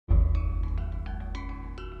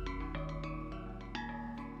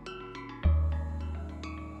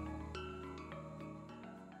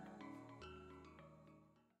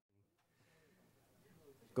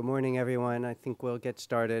Good morning, everyone. I think we'll get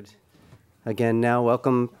started again now.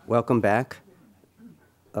 Welcome back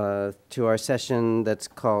to our session that's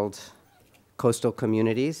called Coastal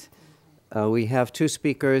Communities. We have two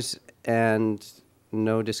speakers and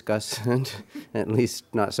no discussant, at least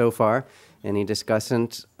not so far, any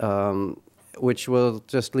discussant, which will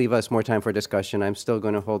just leave us more time for discussion. I'm still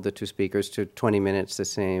going to hold the two speakers to 20 minutes,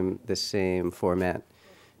 the same format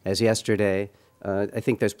as yesterday. I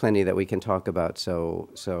think there's plenty that we can talk about. Anyway,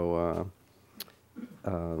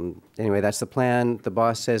 that's the plan. The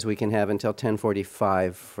boss says we can have until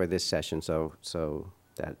 10:45 for this session, so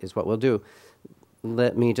that is what we'll do.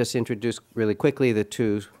 Let me just introduce really quickly the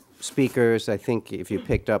two speakers. I think if you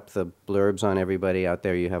picked up the blurbs on everybody out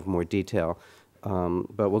there, you have more detail.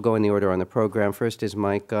 But we'll go in the order on the program. First is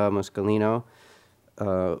Mike Moscalino,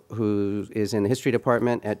 who is in the history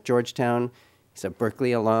department at Georgetown. He's a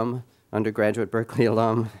Berkeley alum, undergraduate Berkeley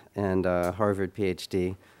alum, and Harvard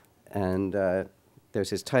PhD. And there's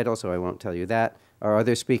his title, so I won't tell you that. Our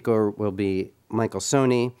other speaker will be Michael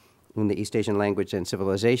Soni in the East Asian Language and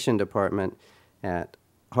Civilization Department at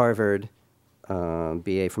Harvard,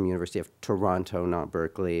 BA from University of Toronto, not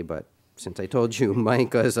Berkeley, but since I told you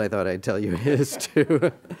Micah's, I thought I'd tell you his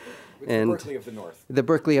too. And the Berkeley of the North. The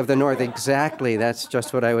Berkeley of the North, exactly. That's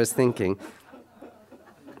just what I was thinking.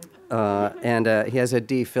 And he has a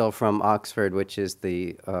DPhil from Oxford, which is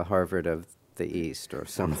the Harvard of the East or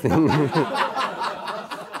something.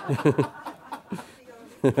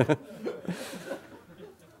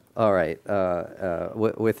 All right.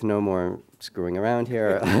 With no more screwing around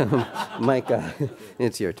here, Micah,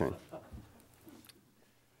 it's your turn.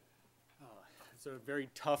 That's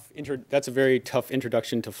a very tough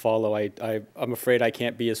introduction to follow. I'm afraid I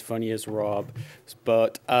can't be as funny as Rob,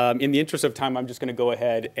 but in the interest of time, I'm just going to go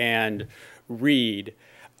ahead and read.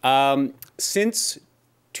 Since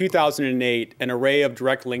 2008, an array of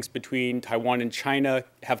direct links between Taiwan and China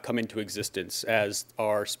have come into existence, as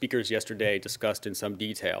our speakers yesterday discussed in some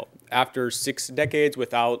detail. After 6 decades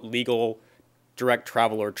without legal direct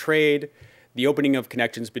travel or trade, the opening of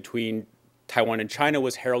connections between Taiwan and China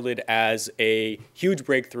was heralded as a huge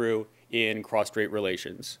breakthrough in cross-strait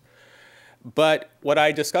relations. But what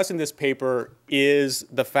I discuss in this paper is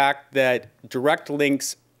the fact that direct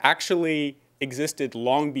links actually existed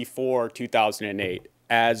long before 2008,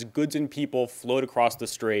 as goods and people flowed across the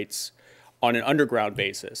straits on an underground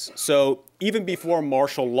basis. So even before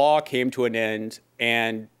martial law came to an end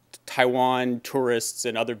and Taiwan tourists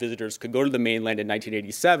and other visitors could go to the mainland in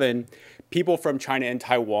 1987, people from China and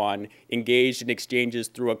Taiwan engaged in exchanges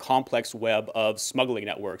through a complex web of smuggling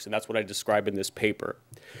networks, and that's what I describe in this paper.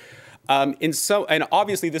 And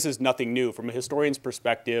obviously this is nothing new from a historian's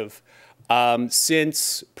perspective.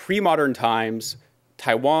 Since pre-modern times,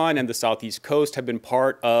 Taiwan and the southeast coast have been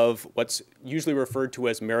part of what's usually referred to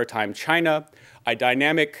as maritime China, a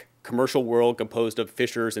dynamic commercial world composed of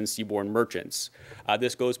fishers and seaborne merchants.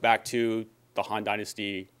 This goes back to the Han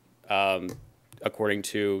Dynasty, according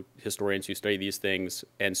to historians who study these things,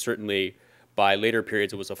 and certainly by later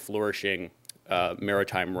periods it was a flourishing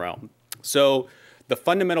maritime realm. So the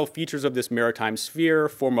fundamental features of this maritime sphere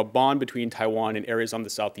form a bond between Taiwan and areas on the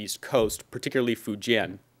southeast coast, particularly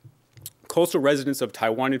Fujian. Coastal residents of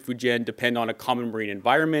Taiwan and Fujian depend on a common marine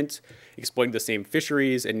environment, exploiting the same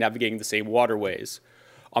fisheries and navigating the same waterways.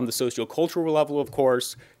 On the socio-cultural level, of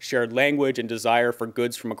course, shared language and desire for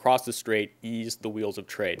goods from across the strait ease the wheels of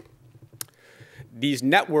trade. These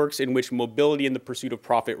networks, in which mobility and the pursuit of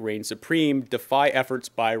profit reign supreme, defy efforts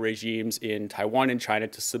by regimes in Taiwan and China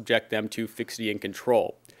to subject them to fixity and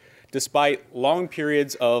control. Despite long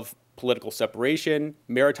periods of political separation,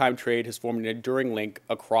 maritime trade has formed an enduring link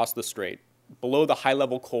across the strait. Below the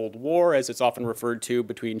high-level Cold War, as it's often referred to,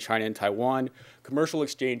 between China and Taiwan, commercial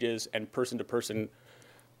exchanges and person-to-person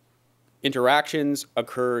interactions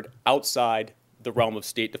occurred outside the realm of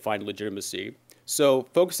state-defined legitimacy. So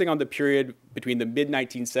focusing on the period between the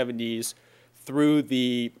mid-1970s through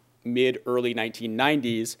the mid-early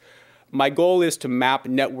 1990s, my goal is to map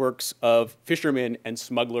networks of fishermen and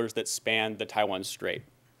smugglers that span the Taiwan Strait.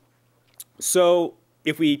 So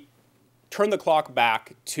if we turn the clock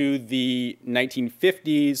back to the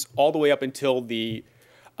 1950s, all the way up until the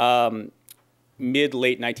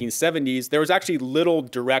mid-late 1970s, there was actually little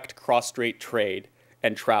direct cross-strait trade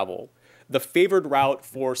and travel. The favored route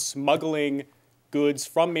for smuggling goods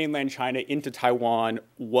from mainland China into Taiwan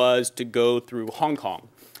was to go through Hong Kong.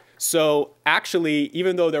 So actually,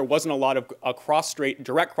 even though there wasn't a lot of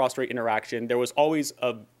direct cross-strait interaction, there was always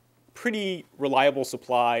a pretty reliable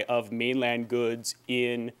supply of mainland goods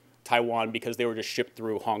in Taiwan because they were just shipped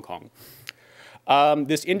through Hong Kong.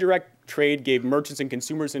 This indirect trade gave merchants and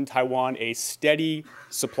consumers in Taiwan a steady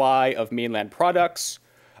supply of mainland products.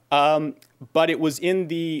 But it was in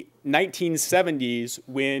the 1970s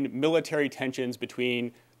when military tensions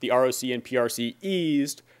between the ROC and PRC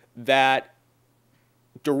eased that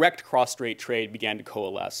direct cross-strait trade began to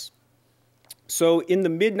coalesce. So in the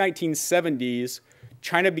mid-1970s,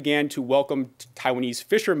 China began to welcome Taiwanese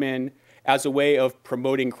fishermen as a way of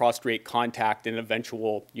promoting cross-strait contact and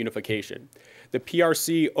eventual unification. The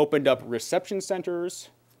PRC opened up reception centers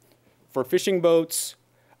for fishing boats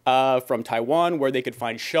from Taiwan where they could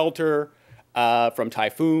find shelter from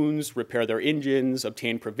typhoons, repair their engines,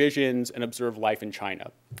 obtain provisions, and observe life in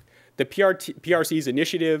China. The PRC's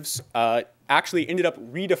initiatives actually ended up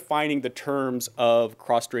redefining the terms of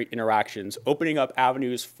cross-strait interactions, opening up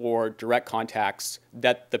avenues for direct contacts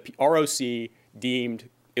that the ROC deemed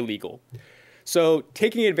illegal. So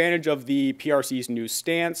taking advantage of the PRC's new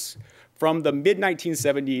stance, from the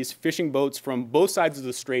mid-1970s, fishing boats from both sides of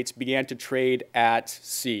the straits began to trade at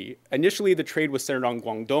sea. Initially, the trade was centered on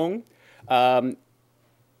Guangdong,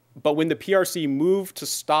 but when the PRC moved to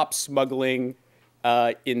stop smuggling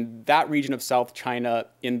in that region of South China,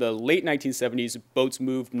 in the late 1970s, boats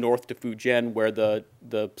moved north to Fujian, where the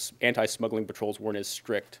anti-smuggling patrols weren't as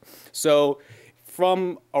strict. So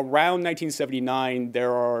from around 1979,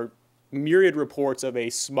 there are myriad reports of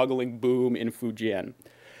a smuggling boom in Fujian.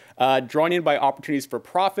 Drawn in by opportunities for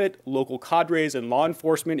profit, local cadres and law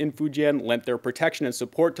enforcement in Fujian lent their protection and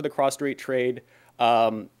support to the cross-strait trade.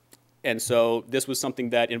 And so this was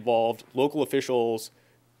something that involved local officials,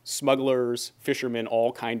 smugglers, fishermen,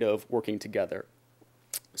 all kind of working together.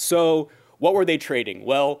 So what were they trading?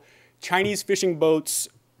 Well, Chinese fishing boats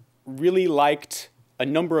really liked a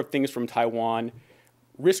number of things from Taiwan: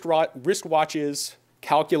 wristwatches,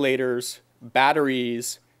 calculators,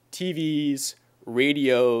 batteries, TVs,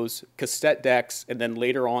 radios, cassette decks, and then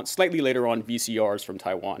later on, slightly later on, VCRs from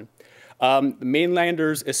Taiwan. The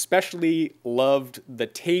mainlanders especially loved the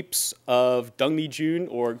tapes of Deng Lijun,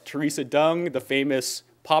 or Teresa Deng, the famous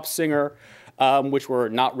pop singer, which were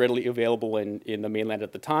not readily available in the mainland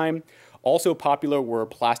at the time. Also popular were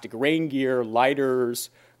plastic rain gear, lighters,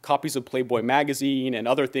 copies of Playboy magazine, and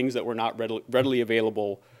other things that were not readily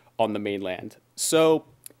available on the mainland. So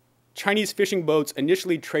Chinese fishing boats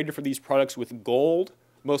initially traded for these products with gold,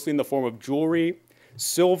 mostly in the form of jewelry,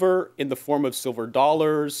 silver in the form of silver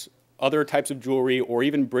dollars, other types of jewelry, or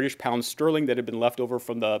even British pound sterling that had been left over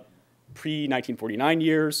from the pre-1949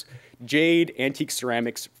 years, jade, antique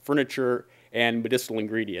ceramics, furniture, and medicinal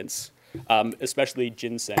ingredients, especially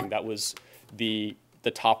ginseng. That was the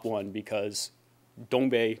top one because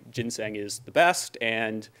Dongbei ginseng is the best,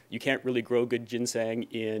 and you can't really grow good ginseng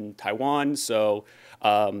in Taiwan, so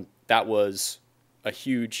that was a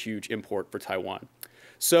huge, huge import for Taiwan.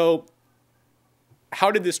 So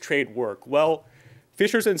how did this trade work? Well,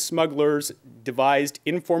 fishers and smugglers devised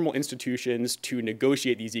informal institutions to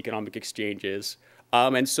negotiate these economic exchanges.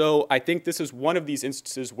 And so I think this is one of these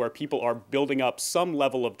instances where people are building up some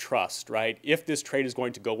level of trust, right? If this trade is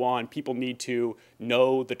going to go on, people need to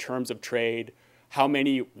know the terms of trade, how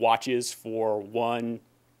many watches for one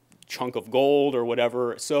chunk of gold or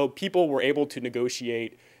whatever. So people were able to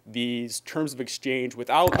negotiate these terms of exchange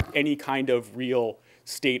without any kind of real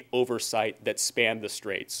state oversight that spanned the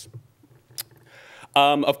straits.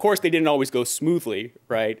 Of course, they didn't always go smoothly,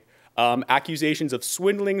 right? Accusations of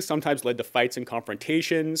swindling sometimes led to fights and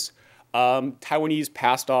confrontations. Taiwanese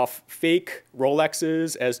passed off fake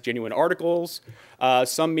Rolexes as genuine articles.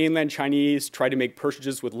 Some mainland Chinese tried to make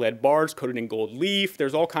purchases with lead bars coated in gold leaf.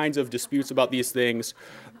 There's all kinds of disputes about these things.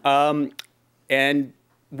 And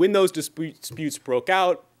when those disputes broke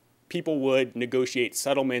out, people would negotiate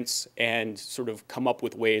settlements and sort of come up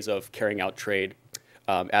with ways of carrying out trade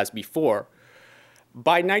as before.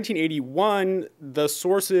 By 1981, the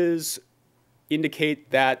sources indicate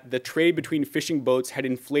that the trade between fishing boats had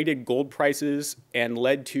inflated gold prices and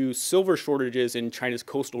led to silver shortages in China's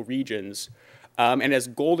coastal regions. And as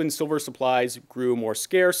gold and silver supplies grew more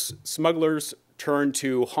scarce, smugglers turned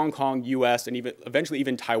to Hong Kong, US, and eventually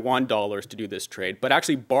even Taiwan dollars to do this trade. But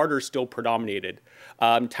actually, barter still predominated.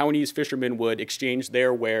 Taiwanese fishermen would exchange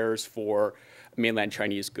their wares for mainland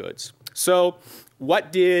Chinese goods. So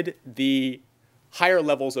what did the higher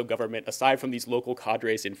levels of government, aside from these local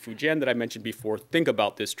cadres in Fujian that I mentioned before, think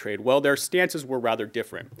about this trade? Well, their stances were rather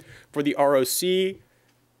different. For the ROC,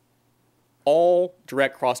 all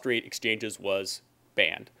direct cross-strait exchanges was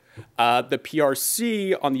banned. The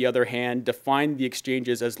PRC, on the other hand, defined the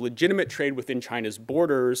exchanges as legitimate trade within China's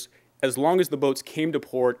borders as long as the boats came to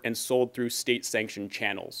port and sold through state-sanctioned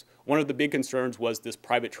channels. One of the big concerns was this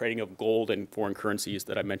private trading of gold and foreign currencies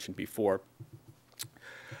that I mentioned before.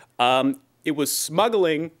 It was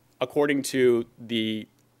smuggling, according to the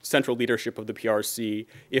central leadership of the PRC,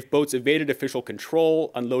 if boats evaded official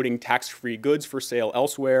control, unloading tax-free goods for sale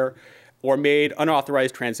elsewhere, or made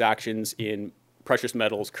unauthorized transactions in precious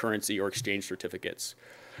metals, currency, or exchange certificates.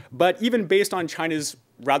 But even based on China's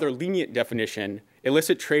rather lenient definition,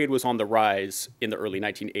 illicit trade was on the rise in the early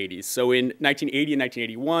 1980s. So in 1980 and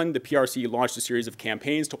 1981, the PRC launched a series of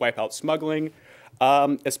campaigns to wipe out smuggling,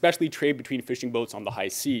 especially trade between fishing boats on the high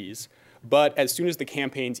seas. But as soon as the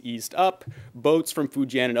campaigns eased up, boats from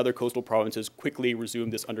Fujian and other coastal provinces quickly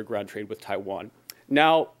resumed this underground trade with Taiwan.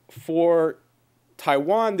 Now, for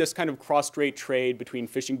Taiwan, this kind of cross-strait trade between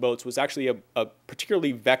fishing boats was actually a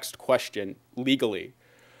particularly vexed question legally,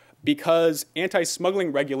 because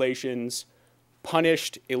anti-smuggling regulations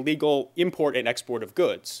punished illegal import and export of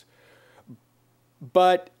goods.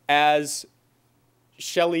 But as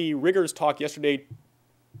Shelley Rigger's talk yesterday,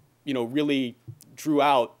 really drew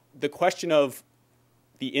out, the question of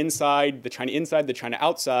the China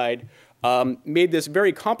outside, made this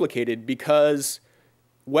very complicated, because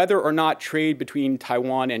whether or not trade between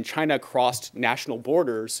Taiwan and China crossed national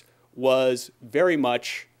borders was very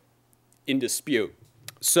much in dispute.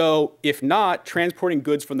 So if not, transporting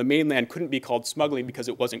goods from the mainland couldn't be called smuggling because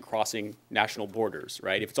it wasn't crossing national borders,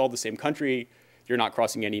 right? If it's all the same country, you're not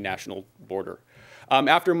crossing any national border.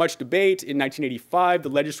 After much debate, in 1985, the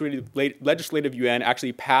Legislative Yuan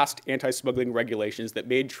actually passed anti-smuggling regulations that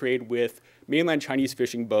made trade with mainland Chinese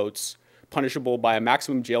fishing boats punishable by a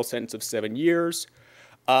maximum jail sentence of 7 years.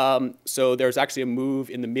 So there's actually a move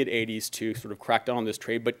in the mid-'80s to sort of crack down on this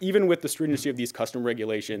trade. But even with the stringency of these custom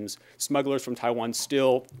regulations, smugglers from Taiwan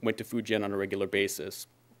still went to Fujian on a regular basis.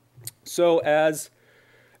 So as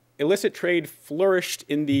illicit trade flourished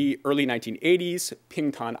in the early 1980s,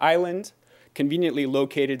 Pingtan Island, conveniently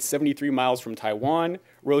located 73 miles from Taiwan,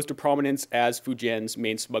 rose to prominence as Fujian's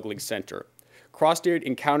main smuggling center. Cross-strait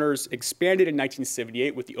encounters expanded in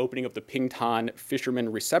 1978 with the opening of the Pingtan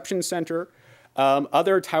Fishermen Reception Center.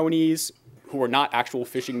 Other Taiwanese who were not actual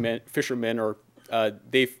fishermen, or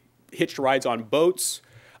they hitched rides on boats,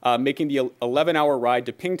 making the 11-hour ride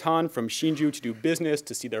to Pingtan from Hsinchu to do business,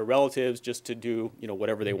 to see their relatives, just to do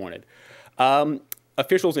whatever they wanted.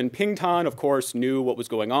 Officials in Pingtan, of course, knew what was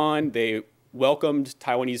going on. They welcomed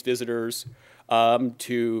Taiwanese visitors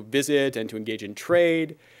to visit and to engage in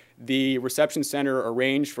trade. The reception center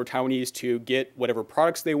arranged for Taiwanese to get whatever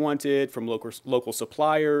products they wanted from local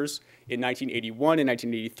suppliers. In 1981 and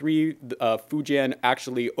 1983, Fujian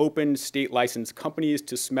actually opened state-licensed companies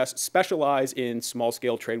to specialize in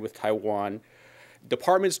small-scale trade with Taiwan.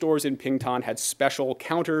 Department stores in Pingtan had special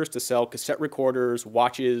counters to sell cassette recorders,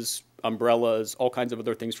 watches, umbrellas, all kinds of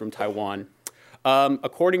other things from Taiwan.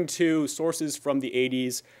 According to sources from the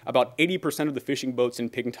 80s, about 80% of the fishing boats in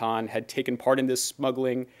Pingtan had taken part in this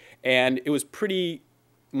smuggling, and it was pretty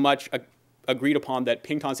much agreed upon that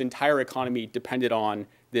Pingtan's entire economy depended on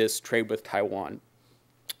this trade with Taiwan.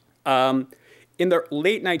 In the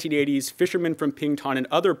late 1980s, fishermen from Pingtan and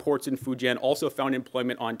other ports in Fujian also found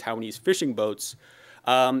employment on Taiwanese fishing boats.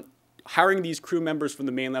 Hiring these crew members from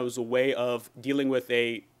the mainland was a way of dealing with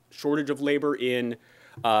a shortage of labor in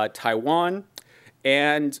Taiwan,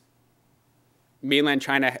 and mainland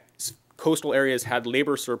China's coastal areas had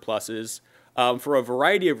labor surpluses for a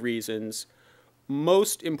variety of reasons,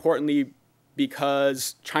 most importantly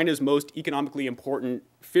because China's most economically important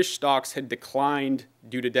fish stocks had declined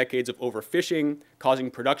due to decades of overfishing,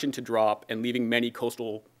 causing production to drop and leaving many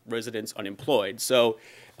coastal residents unemployed. So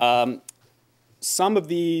some of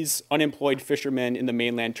these unemployed fishermen in the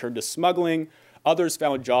mainland turned to smuggling. Others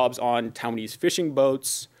found jobs on Taiwanese fishing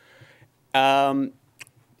boats.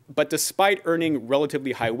 But despite earning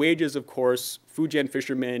relatively high wages, of course, Fujian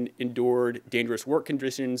fishermen endured dangerous work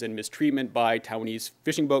conditions and mistreatment by Taiwanese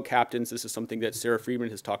fishing boat captains. This is something that Sarah Friedman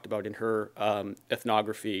has talked about in her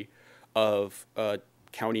ethnography of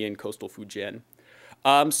county and coastal Fujian.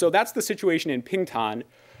 So that's the situation in Pingtan.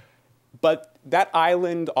 But that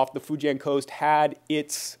island off the Fujian coast had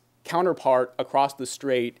its counterpart across the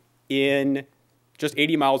strait in just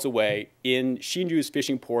 80 miles away in Hsinchu's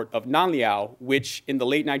fishing port of Nanliao, which in the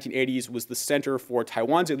late 1980s was the center for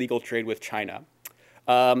Taiwan's illegal trade with China.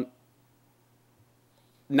 Nanliao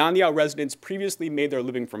residents previously made their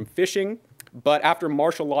living from fishing, but after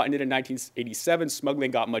martial law ended in 1987,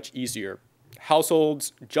 smuggling got much easier.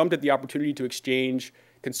 Households jumped at the opportunity to exchange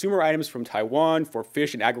consumer items from Taiwan for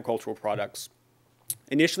fish and agricultural products.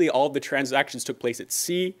 Initially, all of the transactions took place at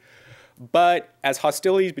sea, but as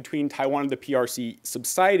hostilities between Taiwan and the PRC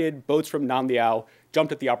subsided, boats from Nanliao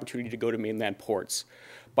jumped at the opportunity to go to mainland ports.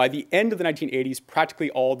 By the end of the 1980s,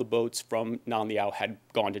 practically all the boats from Nanliao had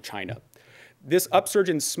gone to China. This upsurge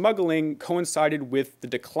in smuggling coincided with the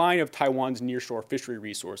decline of Taiwan's nearshore fishery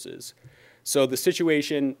resources. So the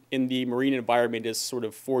situation in the marine environment is sort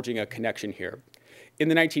of forging a connection here. In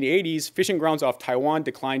the 1980s, fishing grounds off Taiwan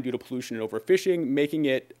declined due to pollution and overfishing, making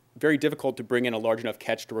it very difficult to bring in a large enough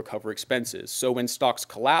catch to recover expenses. So when stocks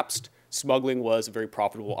collapsed, smuggling was a very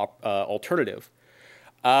profitable alternative.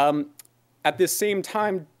 At this same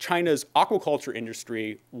time, China's aquaculture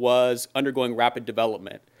industry was undergoing rapid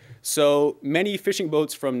development. So many fishing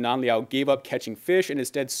boats from Nanliao gave up catching fish and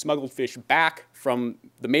instead smuggled fish back from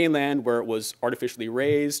the mainland where it was artificially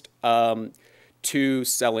raised to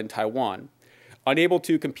sell in Taiwan. Unable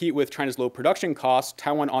to compete with China's low production costs,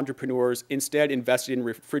 Taiwan entrepreneurs instead invested in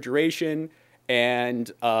refrigeration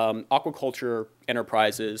and aquaculture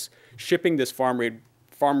enterprises, shipping this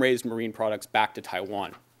farm-raised marine products back to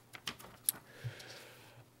Taiwan.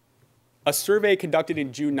 A survey conducted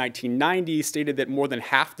in June 1990 stated that more than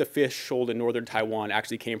half the fish sold in northern Taiwan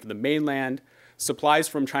actually came from the mainland. Supplies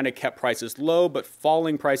from China kept prices low, but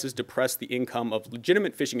falling prices depressed the income of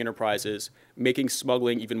legitimate fishing enterprises, making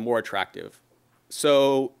smuggling even more attractive.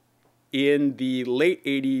 So in the late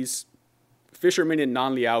 80s, fishermen in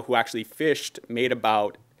Nanliao who actually fished made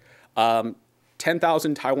about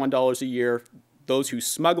 10,000 Taiwan dollars a year. Those who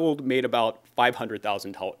smuggled made about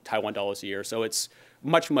 500,000 Taiwan dollars a year. So it's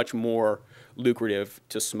much, much more lucrative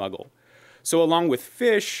to smuggle. So along with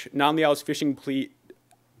fish, Nanliao's fishing fleet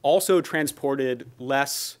also transported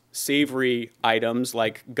less savory items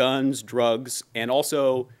like guns, drugs, and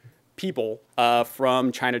also people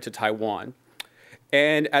from China to Taiwan.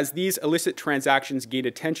 And as these illicit transactions gained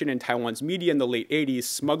attention in Taiwan's media in the late 80s,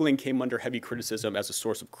 smuggling came under heavy criticism as a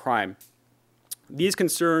source of crime. These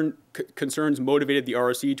concerns motivated the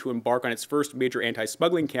ROC to embark on its first major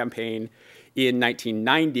anti-smuggling campaign in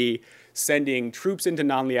 1990, sending troops into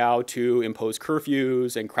Nanliao to impose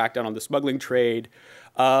curfews and crack down on the smuggling trade.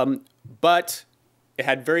 But it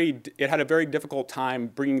had a very difficult time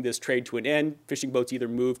bringing this trade to an end. Fishing boats either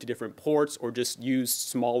moved to different ports or just used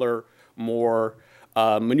smaller, more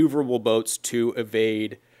maneuverable boats to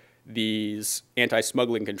evade these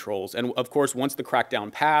anti-smuggling controls. And of course, once the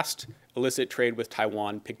crackdown passed, illicit trade with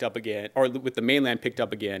Taiwan picked up again, or with the mainland picked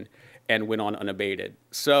up again and went on unabated.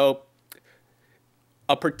 So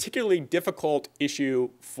a particularly difficult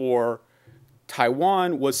issue for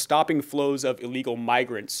Taiwan was stopping flows of illegal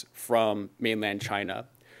migrants from mainland China.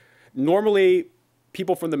 Normally,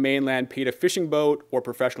 people from the mainland paid a fishing boat or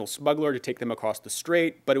professional smuggler to take them across the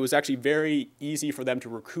strait, but it was actually very easy for them to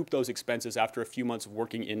recoup those expenses after a few months of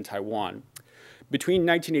working in Taiwan. Between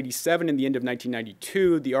 1987 and the end of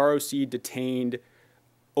 1992, the ROC detained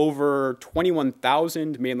over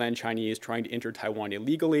 21,000 mainland Chinese trying to enter Taiwan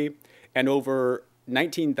illegally, and over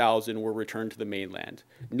 19,000 were returned to the mainland.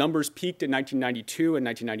 Numbers peaked in 1992 and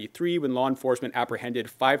 1993 when law enforcement apprehended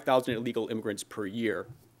 5,000 illegal immigrants per year.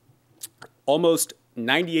 Almost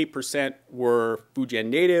 98% were Fujian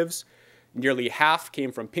natives. Nearly half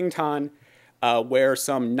came from Pingtan, where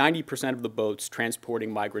some 90% of the boats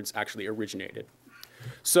transporting migrants actually originated.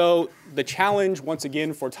 So the challenge, once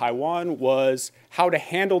again, for Taiwan was how to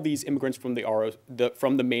handle these immigrants from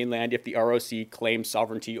the mainland if the ROC claims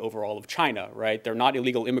sovereignty over all of China, right? They're not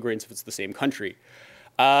illegal immigrants if it's the same country.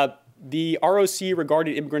 The ROC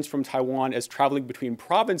regarded immigrants from Taiwan as traveling between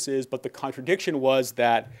provinces, but the contradiction was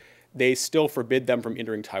that they still forbid them from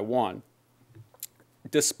entering Taiwan.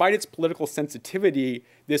 Despite its political sensitivity,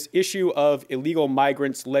 this issue of illegal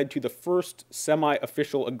migrants led to the first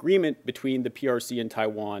semi-official agreement between the PRC and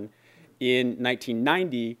Taiwan in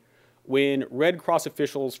 1990, when Red Cross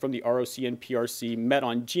officials from the ROC and PRC met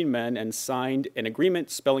on Jinmen and signed an agreement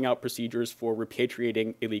spelling out procedures for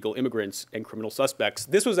repatriating illegal immigrants and criminal suspects.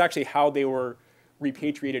 This was actually how they were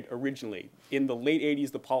repatriated originally. In the late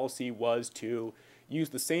 80s, the policy was to use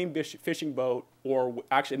the same fishing boat,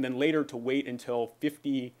 and then later to wait until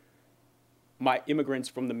 50 immigrants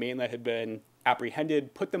from the mainland had been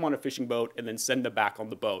apprehended, put them on a fishing boat, and then send them back on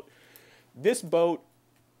the boat. This boat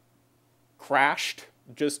crashed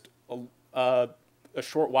just a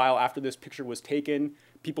short while after this picture was taken.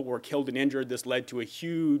 People were killed and injured. This led to a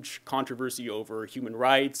huge controversy over human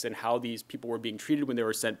rights and how these people were being treated when they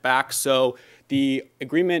were sent back. So the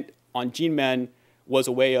agreement on Jinmen was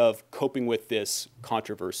a way of coping with this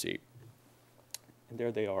controversy. And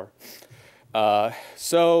there they are.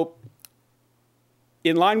 So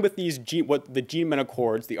in line with the Jinmen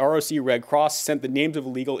Accords, the ROC Red Cross sent the names of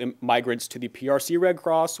illegal migrants to the PRC Red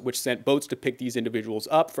Cross, which sent boats to pick these individuals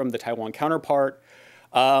up from the Taiwan counterpart.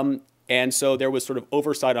 And so there was sort of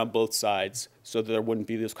oversight on both sides so that there wouldn't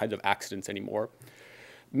be those kinds of accidents anymore.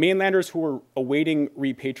 Mainlanders who were awaiting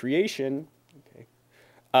repatriation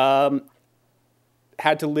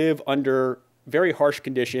had to live under very harsh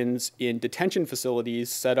conditions in detention facilities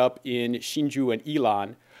set up in Hsinchu and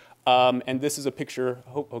Ilan. And this is a picture,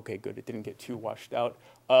 okay, good, it didn't get too washed out,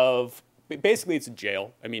 of, basically it's a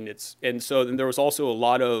jail. I mean, and there was also a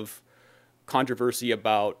lot of controversy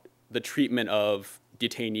about the treatment of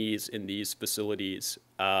detainees in these facilities.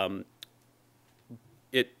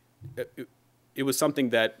 It was something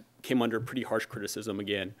that came under pretty harsh criticism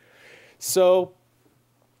again. So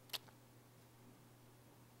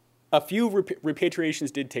a few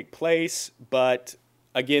repatriations did take place, but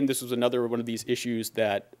again, this was another one of these issues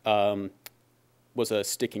that was a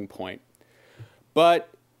sticking point. But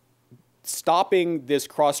stopping this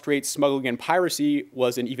cross-strait smuggling and piracy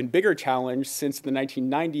was an even bigger challenge, since in the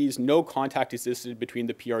 1990s, no contact existed between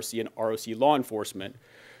the PRC and ROC law enforcement.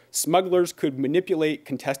 Smugglers could manipulate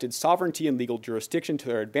contested sovereignty and legal jurisdiction to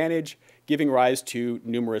their advantage, giving rise to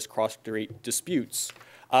numerous cross-strait disputes.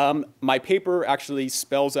 My paper actually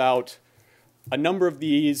spells out a number of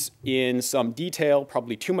these in some detail,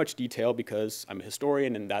 probably too much detail because I'm a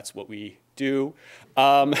historian and that's what we do.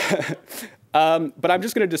 But I'm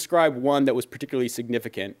just going to describe one that was particularly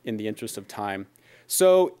significant in the interest of time.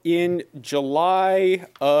 So in July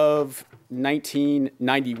of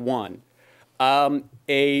 1991,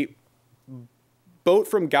 a boat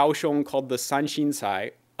from Kaohsiung called the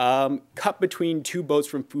Sanshinsai cut between two boats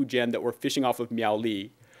from Fujian that were fishing off of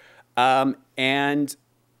Miaoli. And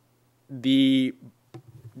the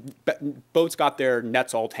boats got their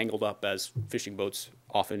nets all tangled up, as fishing boats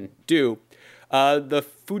often do. The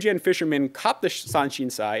Fujian fishermen caught the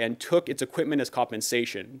Sanshinsai and took its equipment as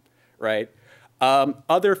compensation, right?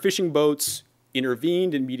 Other fishing boats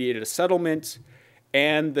intervened and mediated a settlement,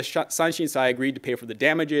 and the Sanshinsai agreed to pay for the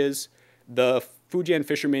damages. The Fujian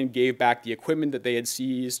fishermen gave back the equipment that they had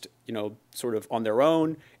seized, you know, sort of on their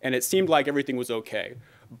own, and it seemed like everything was okay.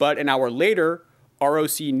 But an hour later,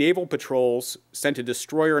 ROC naval patrols sent a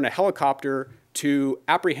destroyer and a helicopter to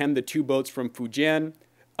apprehend the two boats from Fujian,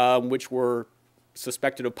 which were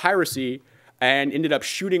suspected of piracy, and ended up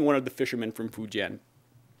shooting one of the fishermen from Fujian.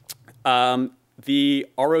 The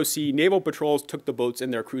ROC naval patrols took the boats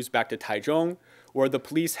and their crews back to Taichung, where the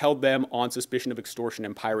police held them on suspicion of extortion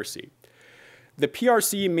and piracy. The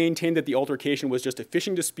PRC maintained that the altercation was just a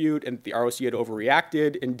fishing dispute and that the ROC had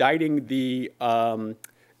overreacted, indicting the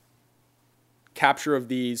capture of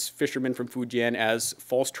these fishermen from Fujian as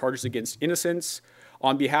false charges against innocents.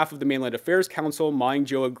 On behalf of the Mainland Affairs Council, Ma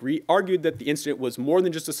Ying-jeou argued that the incident was more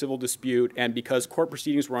than just a civil dispute, and because court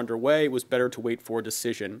proceedings were underway, it was better to wait for a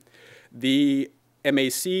decision. The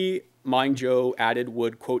MAC, Ma Ying-jeou added,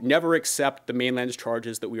 would, quote, never accept the mainland's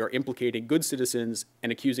charges that we are implicating good citizens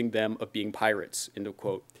and accusing them of being pirates, end of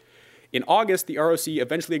quote. In August, the ROC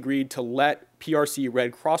eventually agreed to let PRC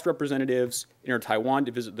Red Cross representatives enter Taiwan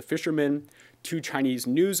to visit the fishermen. 2 Chinese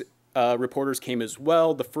news reporters came as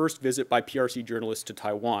well, the first visit by PRC journalists to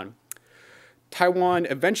Taiwan. Taiwan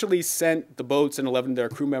eventually sent the boats and 11 of their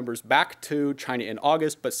crew members back to China in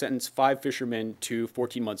August, but sentenced 5 fishermen to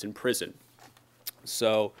 14 months in prison.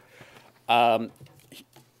 So, yeah,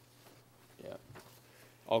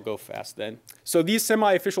 I'll go fast then. So these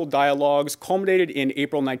semi-official dialogues culminated in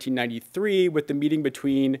April 1993 with the meeting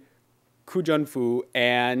between Ku Junfu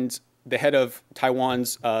and the head of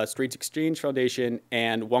Taiwan's Straits Exchange Foundation,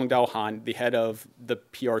 and Wang Daohan, the head of the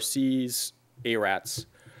PRC's ARATs.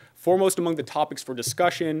 Foremost among the topics for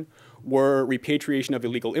discussion were repatriation of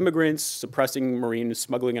illegal immigrants, suppressing marine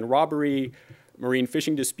smuggling and robbery, marine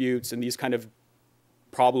fishing disputes, and these kind of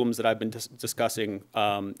problems that I've been discussing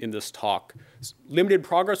in this talk. Limited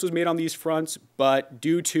progress was made on these fronts, but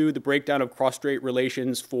due to the breakdown of cross-strait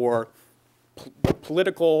relations for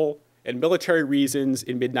political and military reasons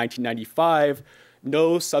in mid-1995,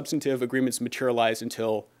 no substantive agreements materialized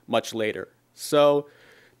until much later. So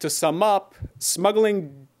to sum up,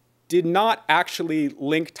 smuggling did not actually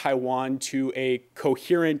link Taiwan to a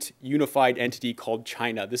coherent, unified entity called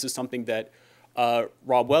China. This is something that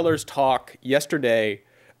Rob Weller's talk yesterday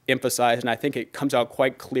emphasized, and I think it comes out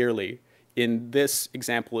quite clearly in this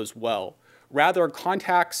example as well. Rather,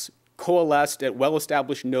 contacts coalesced at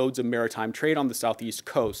well-established nodes of maritime trade on the southeast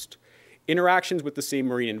coast. Interactions with the same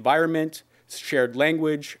marine environment, shared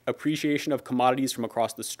language, appreciation of commodities from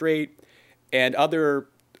across the strait, and other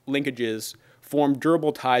linkages formed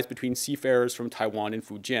durable ties between seafarers from Taiwan and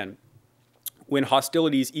Fujian. When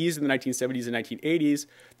hostilities eased in the 1970s and 1980s,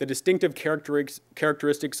 the distinctive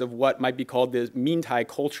characteristics of what might be called the Mintai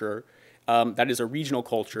culture, that is a regional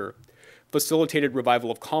culture, facilitated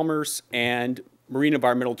revival of commerce, and marine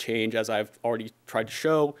environmental change, as I've already tried to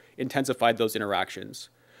show, intensified those interactions.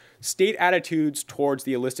 State attitudes towards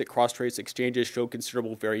the illicit cross-trade exchanges show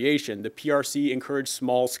considerable variation. The PRC encouraged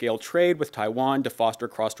small-scale trade with Taiwan to foster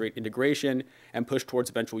cross-strait integration and push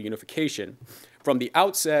towards eventual unification. From the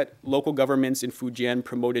outset, local governments in Fujian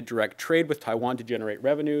promoted direct trade with Taiwan to generate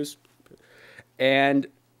revenues. And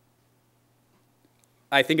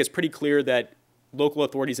I think it's pretty clear that local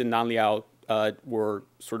authorities in Nanliao were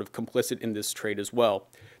sort of complicit in this trade as well.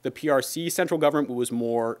 The PRC central government was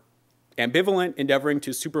more ambivalent, endeavoring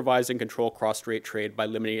to supervise and control cross-strait trade by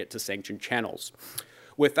limiting it to sanctioned channels.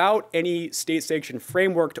 Without any state-sanctioned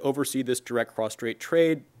framework to oversee this direct cross-strait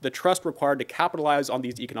trade, the trust required to capitalize on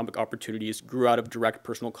these economic opportunities grew out of direct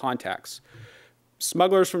personal contacts.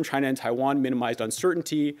 Smugglers from China and Taiwan minimized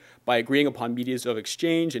uncertainty by agreeing upon mediums of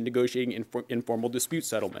exchange and negotiating informal dispute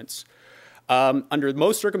settlements. Under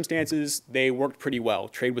most circumstances, they worked pretty well.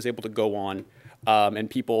 Trade was able to go on, and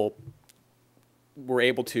people were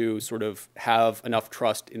able to sort of have enough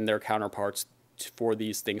trust in their counterparts for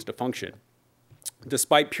these things to function.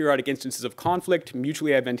 Despite periodic instances of conflict,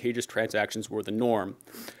 mutually advantageous transactions were the norm.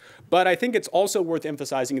 But I think it's also worth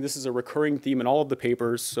emphasizing, and this is a recurring theme in all of the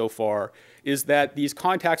papers so far, is that these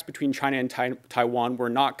contacts between China and Taiwan were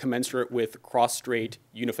not commensurate with cross-strait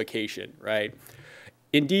unification, right?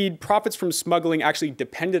 Indeed, profits from smuggling actually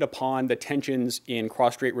depended upon the tensions in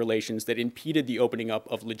cross-strait relations that impeded the opening up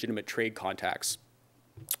of legitimate trade contacts.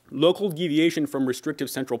 Local deviation from restrictive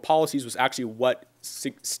central policies was actually what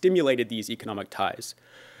stimulated these economic ties.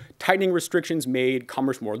 Tightening restrictions made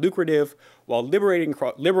commerce more lucrative, while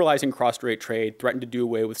liberalizing cross-strait trade threatened to do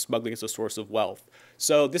away with smuggling as a source of wealth.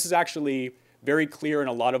 So this is actually very clear in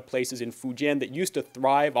a lot of places in Fujian that used to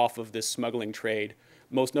thrive off of this smuggling trade,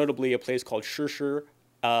 most notably a place called Shishi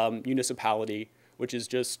municipality, which is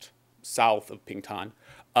just south of Pingtan.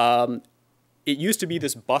 It used to be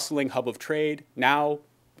this bustling hub of trade. Now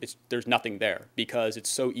there's nothing there because it's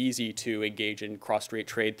so easy to engage in cross-strait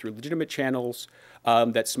trade through legitimate channels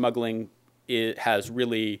that smuggling has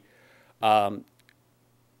really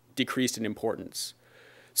decreased in importance.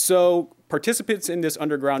 So participants in this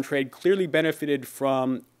underground trade clearly benefited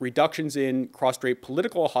from reductions in cross-strait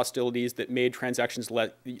political hostilities that made transactions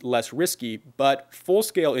less risky, but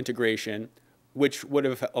full-scale integration, which would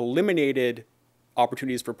have eliminated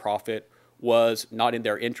opportunities for profit, was not in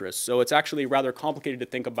their interest. So it's actually rather complicated to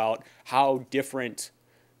think about how different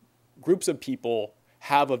groups of people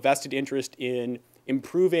have a vested interest in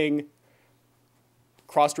improving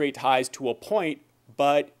cross-strait ties to a point,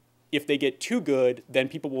 but if they get too good, then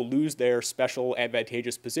people will lose their special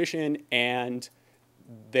advantageous position and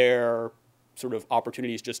their sort of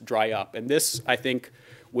opportunities just dry up. And this, I think,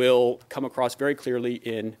 will come across very clearly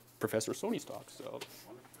in Professor Sony's talk. So.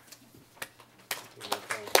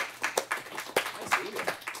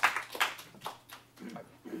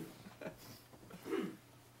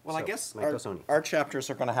 Well, I guess our chapters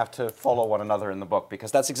are going to have to follow one another in the book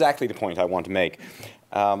because that's exactly the point I want to make. Just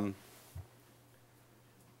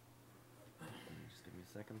give me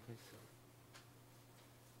a second, please.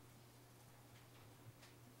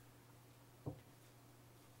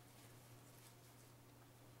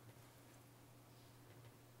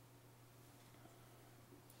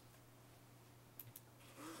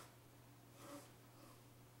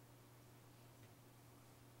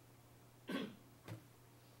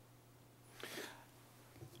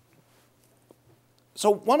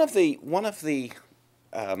 So one of the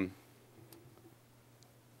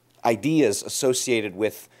ideas associated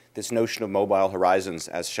with this notion of mobile horizons,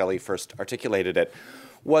 as Shelley first articulated it,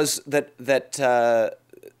 was that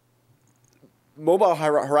mobile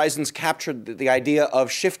horizons captured the idea of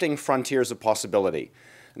shifting frontiers of possibility,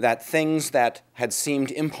 that things that had seemed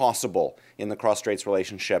impossible in the cross-straits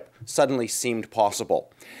relationship suddenly seemed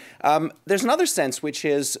possible. There's another sense, which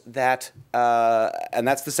is that, and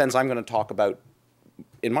that's the sense I'm going to talk about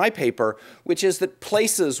in my paper, which is that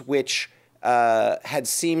places which had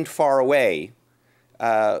seemed far away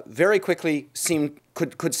very quickly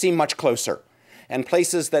could seem much closer, and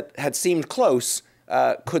places that had seemed close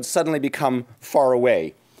could suddenly become far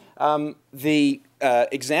away. The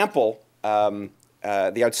example, the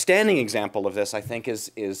outstanding example of this, I think,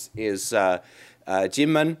 is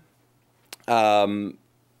Jinmen.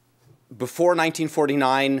 Before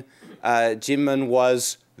 1949, Jinmen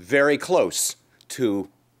was very close to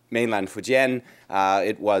mainland Fujian.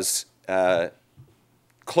 It was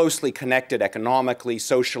closely connected economically,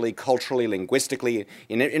 socially, culturally, linguistically,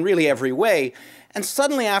 in really every way. And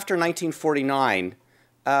suddenly after 1949,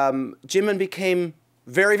 Jinmen became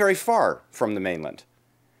very, very far from the mainland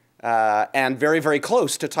and very, very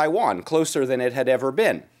close to Taiwan, closer than it had ever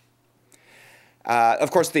been.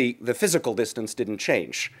 Of course, the physical distance didn't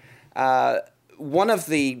change. one of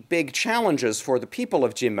the big challenges for the people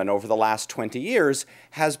of Jinmen over the last 20 years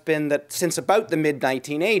has been that since about the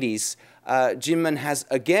mid-1980s, Jinmen has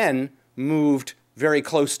again moved very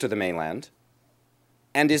close to the mainland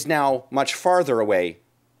and is now much farther away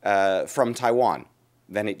from Taiwan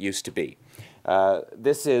than it used to be.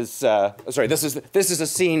 This is a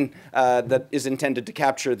scene that is intended to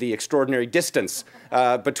capture the extraordinary distance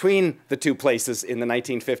between the two places in the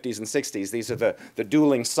 1950s and 60s. These are the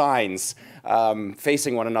dueling signs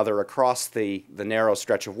facing one another across the narrow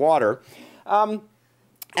stretch of water.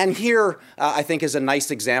 And here, I think, is a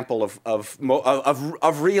nice example of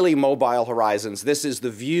really mobile horizons. This is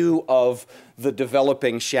the view of the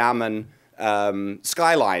developing Xiamen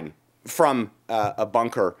skyline from a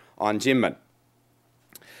bunker on Jinmen.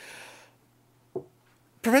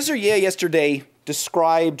 Professor Ye yesterday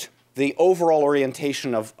described the overall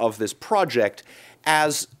orientation of this project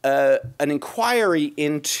as an inquiry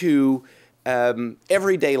into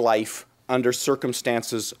everyday life under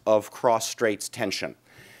circumstances of cross-straits tension.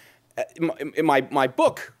 My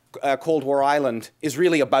book, Cold War Island, is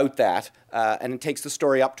really about that, and it takes the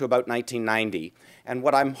story up to about 1990. And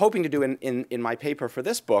what I'm hoping to do in my paper for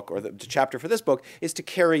this book, or the chapter for this book, is to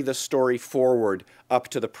carry the story forward up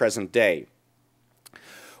to the present day.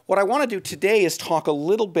 What I want to do today is talk a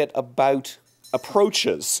little bit about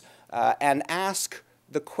approaches and ask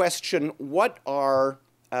the question, what are,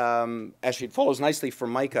 actually it follows nicely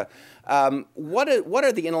from Micah, what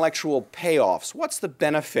are the intellectual payoffs? What's the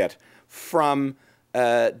benefit from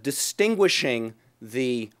distinguishing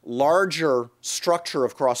the larger structure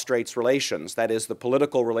of cross-straits relations, that is the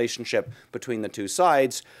political relationship between the two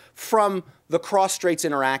sides, from the cross-straits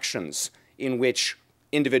interactions in which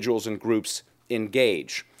individuals and groups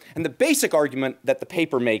engage? And the basic argument that the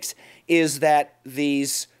paper makes is that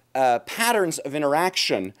these patterns of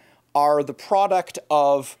interaction are the product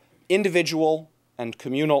of individual and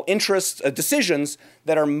communal interests, decisions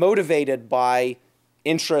that are motivated by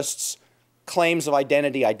interests, claims of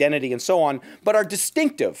identity, and so on, but are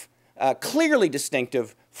distinctive, clearly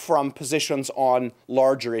distinctive from positions on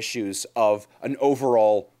larger issues of an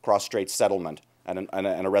overall cross-straits settlement and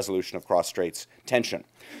a resolution of cross-straits tension.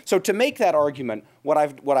 So to make that argument, what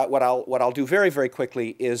I'll do very, very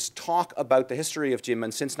quickly is talk about the history of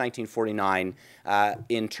Jinmen since 1949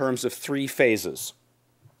 in terms of three phases.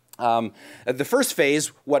 The first phase,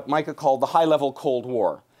 what Micah called the high-level Cold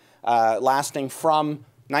War, lasting from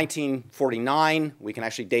 1949, we can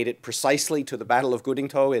actually date it precisely to the Battle of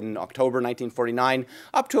Gudingto in October 1949,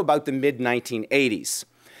 up to about the mid-1980s.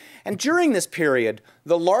 And during this period,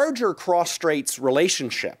 the larger cross-straits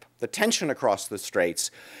relationship, the tension across the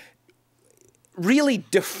straits, really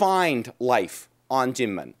defined life on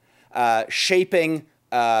Jinmen, shaping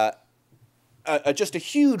just a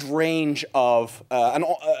huge range of,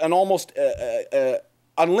 an almost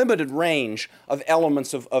unlimited range of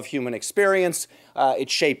elements of human experience.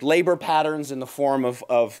 It shaped labor patterns in the form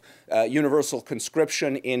of universal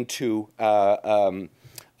conscription into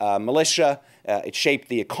militia. It shaped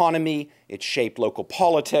the economy. It shaped local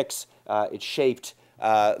politics. It shaped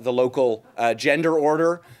the local gender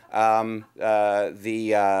order. The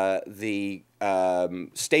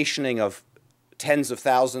stationing of tens of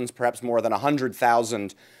thousands, perhaps more than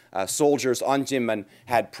 100,000 soldiers on Jinmen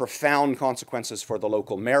had profound consequences for the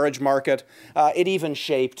local marriage market. It even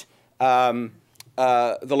shaped the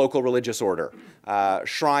local religious order.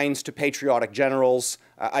 Shrines to patriotic generals,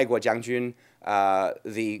 Aiguo Jiangjun,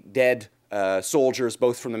 the dead soldiers,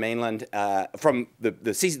 both from the mainland, from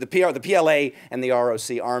the PLA and the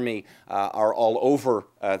ROC Army, are all over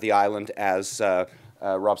the island, as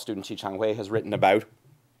Rob student Chi Chang-Hui has written about.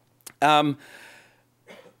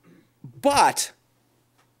 But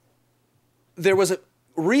there was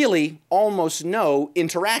really almost no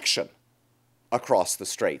interaction across the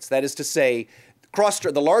straits. That is to say,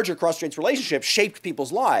 the larger cross-straits relationship shaped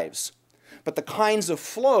people's lives, but the kinds of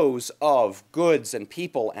flows of goods and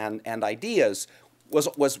people and ideas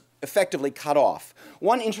was effectively cut off.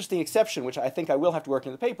 One interesting exception, which I think I will have to work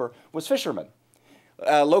in the paper, was fishermen.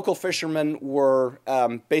 Local fishermen were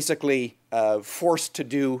basically forced to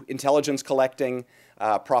do intelligence collecting,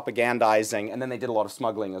 propagandizing, and then they did a lot of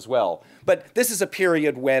smuggling as well. But this is a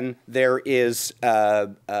period when there is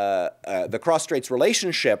the cross-straits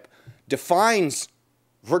relationship defines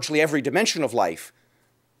virtually every dimension of life,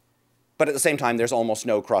 but at the same time, there's almost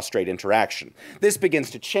no cross-strait interaction. This begins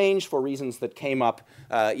to change for reasons that came up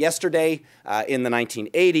yesterday in the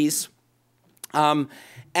 1980s.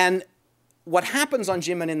 And what happens on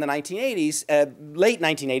Jinmen in the 1980s, late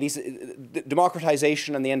 1980s,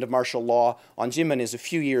 democratization and the end of martial law on Jinmen is a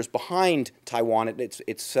few years behind Taiwan.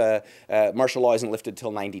 Martial law isn't lifted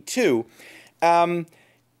till 92.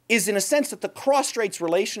 is in a sense that the cross-straits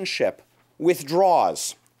relationship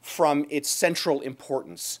withdraws from its central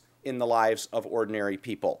importance in the lives of ordinary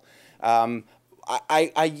people.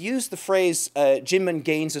 I use the phrase, Jinmen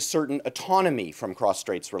gains a certain autonomy from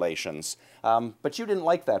cross-straits relations, but you didn't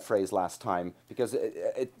like that phrase last time because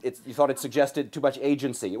you thought it suggested too much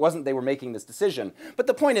agency. It wasn't they were making this decision, but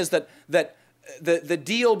the point is that the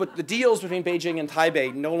deals between Beijing and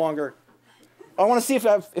Taipei no longer. I want to see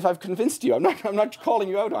if I've convinced you. I'm not calling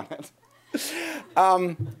you out on it.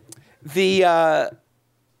 The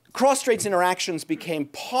cross-straits interactions became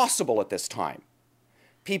possible at this time.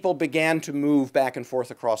 People began to move back and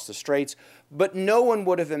forth across the straits, but no one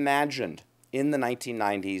would have imagined in the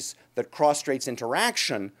 1990s that cross-straits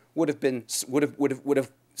interaction would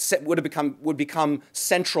become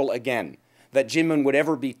central again, that Jinmen would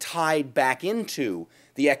ever be tied back into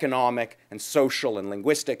the economic and social and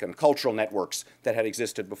linguistic and cultural networks that had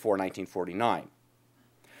existed before 1949.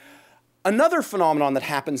 Another phenomenon that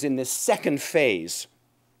happens in this second phase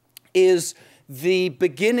is the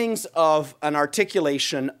beginnings of an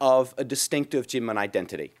articulation of a distinctive Jinmen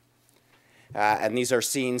identity. And these are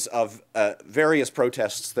scenes of various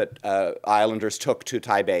protests that islanders took to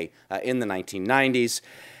Taipei in the 1990s.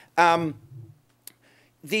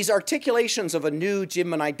 These articulations of a new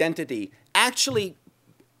Jinmen identity actually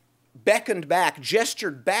beckoned back,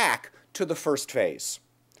 gestured back to the first phase.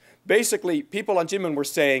 Basically, people on Jinmen were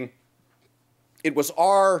saying, it was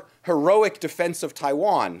our heroic defense of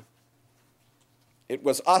Taiwan. It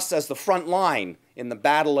was us as the front line in the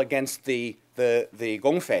battle against the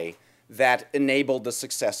Gongfei that enabled the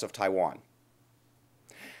success of Taiwan.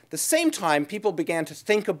 At the same time, people began to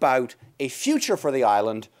think about a future for the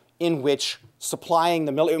island in which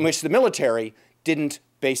the military didn't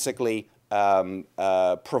basically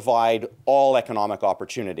provide all economic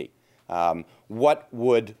opportunity. What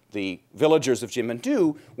would the villagers of Jinmen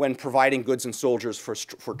do when providing goods and soldiers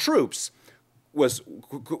for troops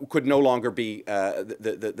could no longer be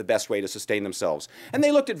the best way to sustain themselves? And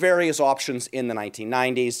they looked at various options in the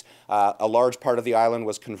 1990s. A large part of the island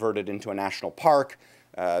was converted into a national park.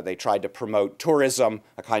 They tried to promote tourism,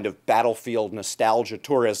 a kind of battlefield nostalgia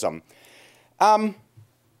tourism. And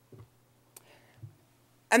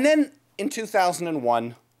then in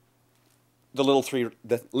 2001, the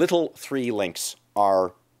little three links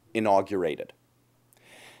are inaugurated.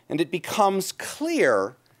 And it becomes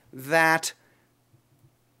clear that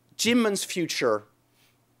Jinmen's future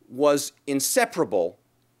was inseparable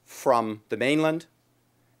from the mainland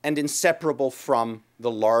and inseparable from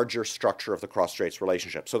the larger structure of the cross-straits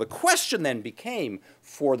relationship. So the question then became,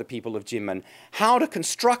 for the people of Jinmen, how to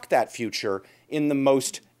construct that future in the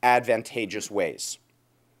most advantageous ways.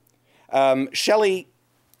 Shelley,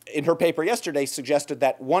 in her paper yesterday, suggested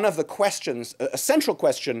that one of the questions, a central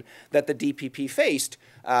question that the DPP faced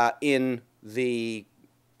in the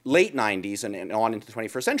late 90s and on into the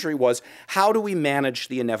 21st century was, how do we manage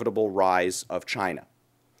the inevitable rise of China?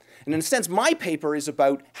 And in a sense, my paper is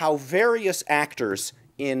about how various actors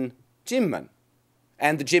in Jinmen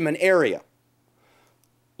and the Jinmen area,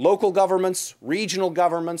 local governments, regional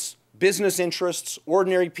governments, business interests,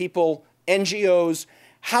 ordinary people, NGOs,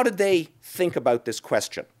 how did they think about this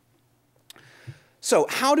question? So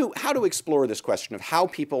how to explore this question of how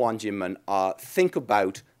people on Jinmen think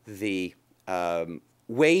about the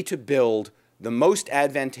way to build the most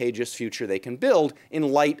advantageous future they can build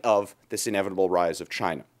in light of this inevitable rise of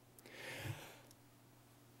China.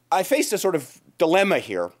 I faced a sort of dilemma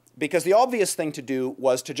here because the obvious thing to do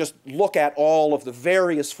was to just look at all of the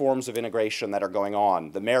various forms of integration that are going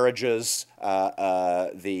on, the marriages,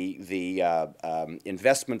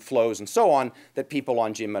 investment flows, and so on that people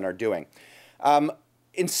on Jinmen are doing.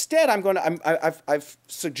 Instead, I've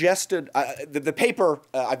suggested the paper.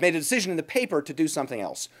 I've made a decision in the paper to do something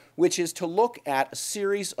else, which is to look at a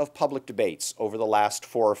series of public debates over the last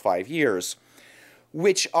 4 or 5 years,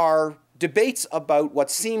 which are debates about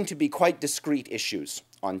what seem to be quite discrete issues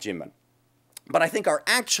on Jinmen, but I think are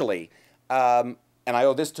actually, and I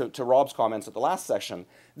owe this to Rob's comments at the last session,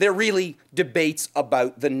 they're really debates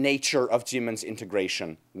about the nature of Jinmen's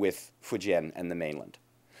integration with Fujian and the mainland.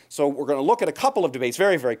 So we're going to look at a couple of debates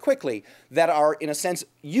very, very quickly that are, in a sense,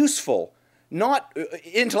 useful, not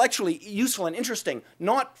intellectually useful and interesting,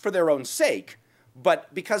 not for their own sake,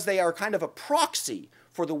 but because they are kind of a proxy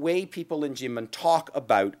for the way people in Jinmen talk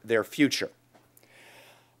about their future.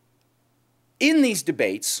 In these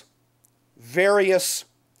debates, various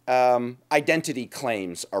identity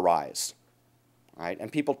claims arise, right?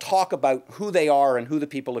 And people talk about who they are and who the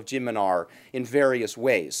people of Jinmen are in various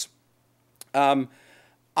ways.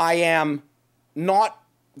 I am not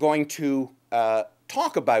going to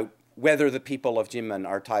talk about whether the people of Jinmen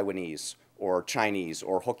are Taiwanese or Chinese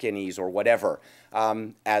or Hokkien or whatever.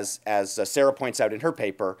 As Sarah points out in her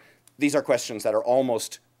paper, these are questions that are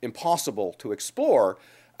almost impossible to explore.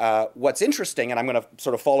 What's interesting, and I'm going to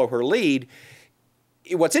sort of follow her lead,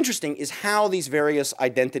 what's interesting is how these various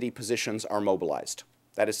identity positions are mobilized.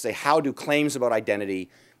 That is to say, how do claims about identity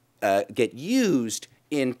get used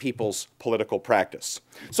in people's political practice?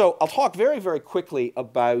 So I'll talk very, very quickly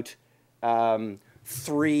about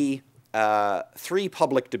three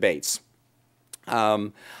public debates.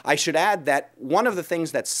 I should add that one of the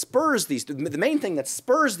things that spurs these, the main thing that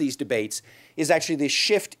spurs these debates is actually the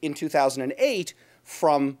shift in 2008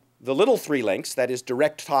 from the little three links, that is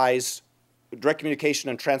direct ties, direct communication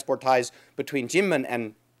and transport ties between Jinmen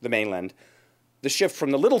and the mainland, the shift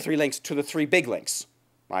from the little three links to the three big links,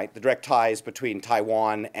 right? The direct ties between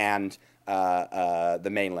Taiwan and the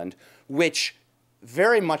mainland, which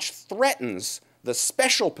very much threatens the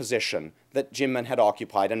special position that Jinmen had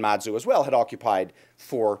occupied, and Madzu as well, had occupied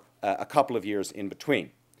for a couple of years in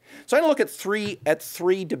between. So I'm going to look at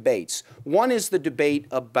three debates. One is the debate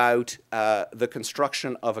about the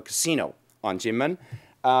construction of a casino on Jinmen.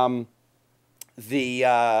 I'm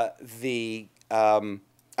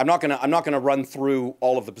not going to run through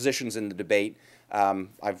all of the positions in the debate.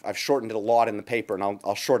 I've shortened it a lot in the paper, and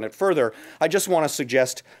I'll shorten it further. I just want to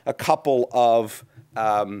suggest a couple of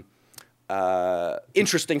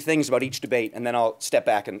interesting things about each debate, and then I'll step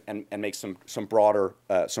back and make some broader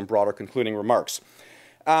concluding remarks.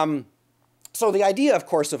 So the idea, of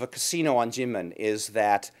course, of a casino on Jinmen is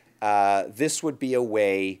that this would be a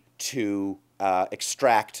way to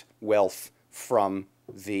extract wealth from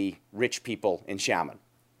the rich people in Xiamen.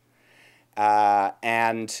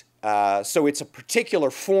 So it's a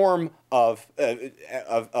particular form of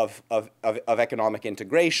economic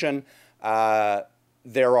integration.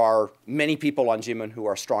 There are many people on Jinmen who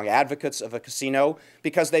are strong advocates of a casino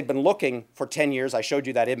because they've been looking for 10 years. I showed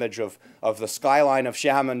you that image of the skyline of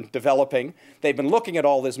Xiamen developing. They've been looking at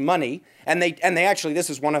all this money, and they actually, this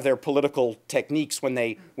is one of their political techniques when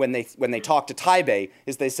they talk to Taipei,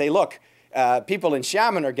 is they say, look, people in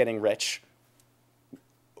Xiamen are getting rich.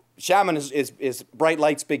 Xiamen is bright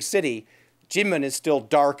lights, big city. Jinmen is still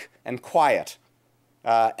dark and quiet,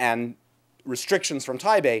 and restrictions from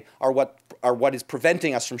Taipei are what is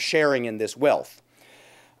preventing us from sharing in this wealth.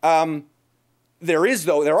 There are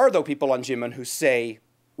people on Jinmen who say,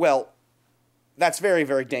 well, that's very,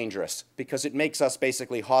 very dangerous because it makes us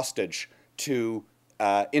basically hostage to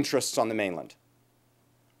interests on the mainland,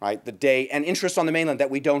 right? And interests on the mainland that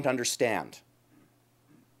we don't understand.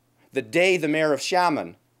 The day the mayor of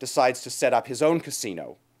Xiamen decides to set up his own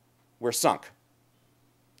casino, we're sunk.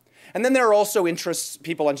 And then there are also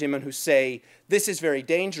people on Jinmen who say this is very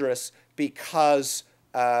dangerous because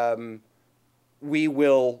this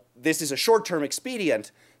is a short-term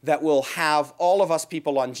expedient that will have all of us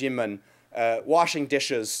people on Jinmen washing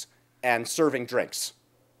dishes and serving drinks.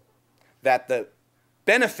 That the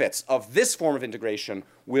benefits of this form of integration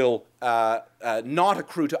will not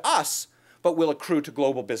accrue to us, but will accrue to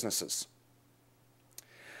global businesses.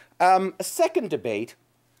 A second debate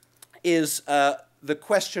is the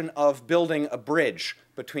question of building a bridge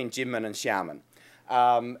between Jinmen and Xiamen.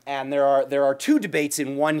 And there are two debates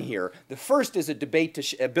in one here. The first is a debate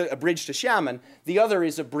a bridge to Xiamen. The other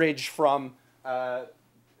is a bridge from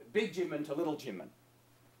Big Jinmen to Little Jinmen.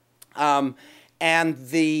 And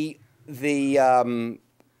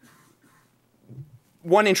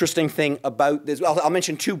one interesting thing about this, well, I'll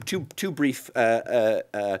mention two brief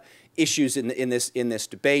issues in this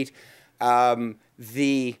debate.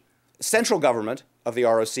 The central government of the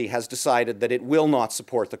ROC has decided that it will not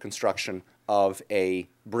support the construction of a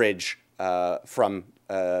bridge from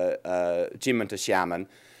Jinmen to Xiamen.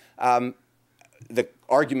 The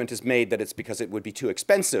argument is made that it's because it would be too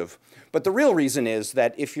expensive. But the real reason is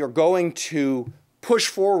that if you're going to push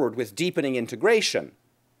forward with deepening integration,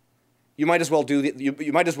 you might as well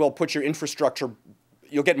you might as well put your infrastructure,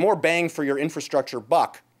 you'll get more bang for your infrastructure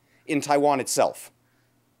buck in Taiwan itself.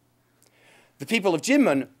 The people of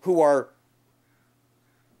Jinmen who are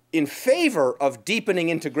in favor of deepening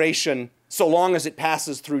integration so long as it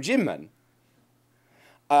passes through Jinmen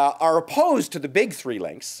are opposed to the big three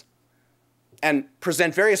links and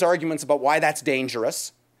present various arguments about why that's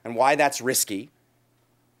dangerous and why that's risky,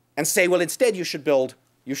 and say, well, instead you should build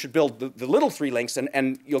the little three links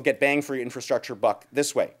and you'll get bang for your infrastructure buck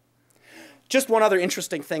this way. Just one other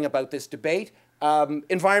interesting thing about this debate,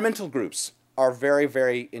 environmental groups are very,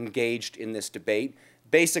 very engaged in this debate.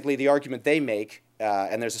 Basically, the argument they make,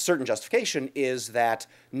 and there's a certain justification, is that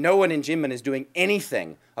no one in Jinmen is doing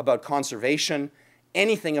anything about conservation,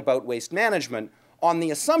 anything about waste management. on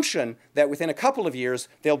the assumption that within a couple of years,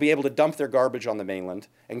 they'll be able to dump their garbage on the mainland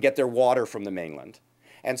and get their water from the mainland.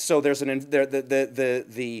 And so there's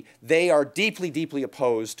they are deeply, deeply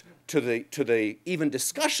opposed to the even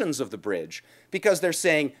discussions of the bridge, because they're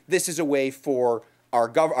saying this is a way for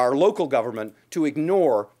our local government to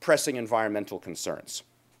ignore pressing environmental concerns.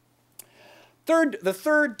 The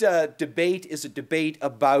third debate is a debate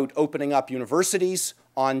about opening up universities.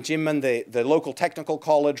 On Jinmen, the local technical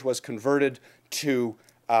college was converted to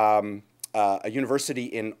a university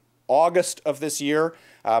in August of this year.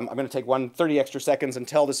 I'm going to take 30 extra seconds and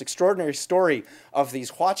tell this extraordinary story of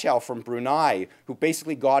these Huaqiao from Brunei who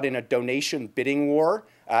basically got in a donation bidding war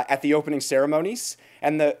at the opening ceremonies.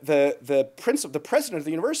 And the president of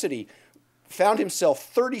the university found himself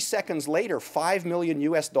 30 seconds later $5 million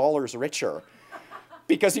richer,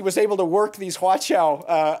 because he was able to work these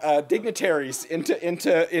Huaqiao dignitaries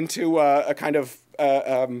into a kind of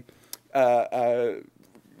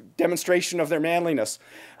demonstration of their manliness.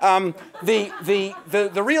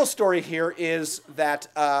 The real story here is that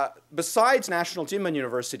besides National Jinmen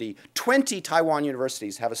University, 20 Taiwan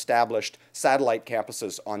universities have established satellite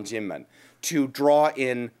campuses on Jinmen to draw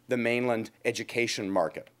in the mainland education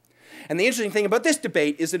market. And the interesting thing about this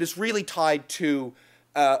debate is that it's really tied to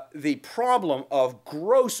the problem of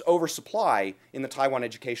gross oversupply in the Taiwan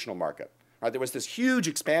educational market. Right, there was this huge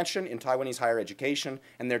expansion in Taiwanese higher education,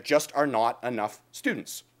 and there just are not enough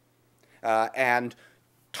students. And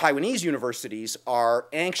Taiwanese universities are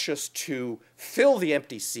anxious to fill the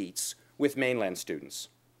empty seats with mainland students.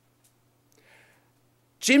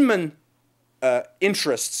 Jinmen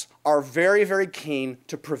interests are very, very keen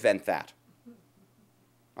to prevent that,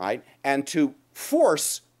 right? And to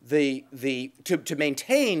force to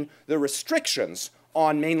maintain the restrictions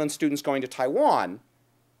on mainland students going to Taiwan,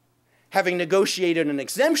 having negotiated an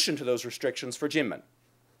exemption to those restrictions for Jinmen,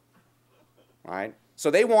 right?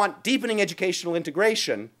 So they want deepening educational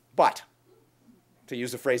integration, but, to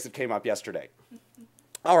use a phrase that came up yesterday.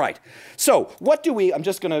 All right. So what do we? I'm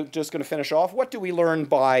just going to finish off. What do we learn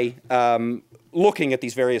by looking at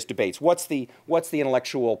these various debates? What's the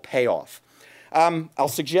intellectual payoff? I'll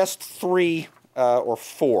suggest 3 or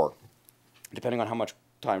 4, depending on how much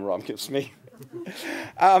time Rob gives me.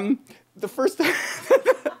 The first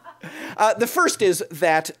is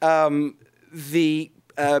that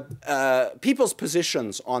people's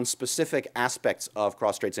positions on specific aspects of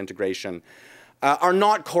cross-straits integration are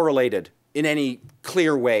not correlated in any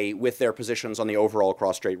clear way with their positions on the overall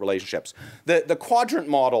cross-strait relationships. The quadrant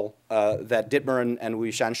model that Dittmer and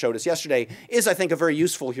Wu-Shan showed us yesterday is, I think, a very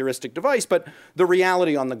useful heuristic device, but the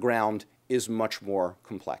reality on the ground is much more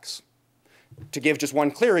complex. To give just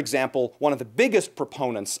one clear example, one of the biggest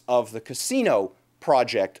proponents of the casino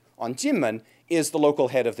project on Jinmen is the local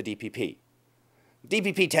head of the DPP.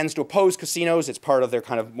 DPP tends to oppose casinos. It's part of their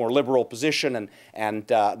kind of more liberal position, and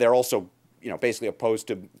they're also, basically opposed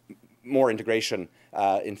to more integration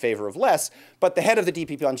in favor of less. But the head of the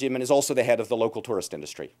DPP on Jinmen is also the head of the local tourist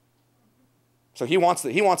industry. So he wants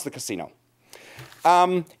the casino.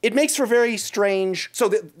 It makes for very strange. So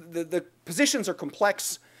the positions are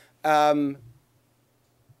complex. It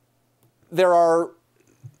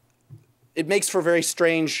makes for very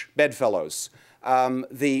strange bedfellows.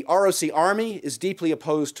 The ROC Army is deeply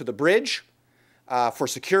opposed to the bridge for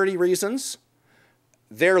security reasons.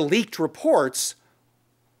 Their leaked reports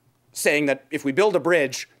saying that if we build a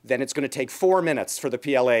bridge, then it's going to take 4 minutes for the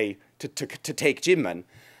PLA to take Jinmen.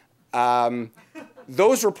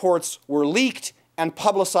 Those reports were leaked and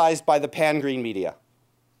publicized by the pan-green media,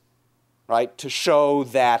 right, to show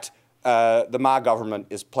that the Ma government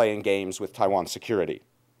is playing games with Taiwan's security.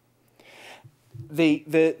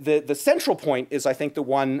 The central point is, I think, the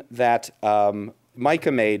one that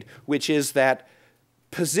Micah made, which is that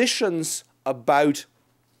positions about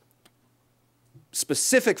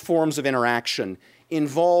specific forms of interaction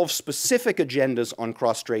involve specific agendas on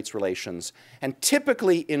cross-straits relations and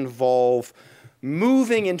typically involve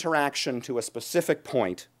moving interaction to a specific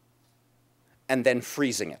point and then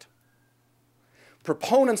freezing it.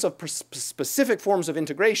 Proponents of specific forms of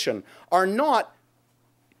integration are not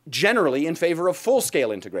generally in favor of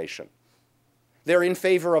full-scale integration. They're in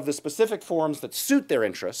favor of the specific forms that suit their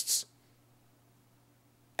interests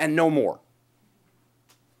and no more.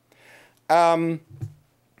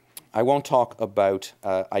 I won't talk about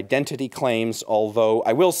identity claims, although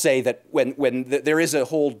I will say that when there is a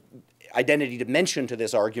whole identity dimension to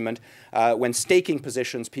this argument, when staking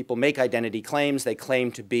positions, people make identity claims. They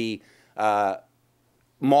claim to be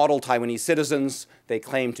model Taiwanese citizens. They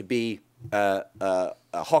claim to be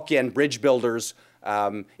Hokkien bridge builders.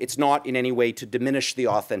 It's not in any way to diminish the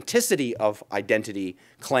authenticity of identity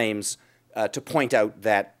claims. to point out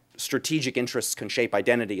that strategic interests can shape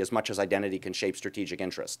identity as much as identity can shape strategic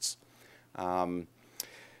interests. One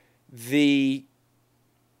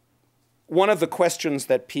of the questions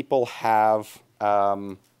that people have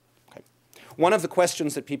one of the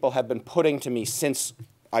questions that people have been putting to me since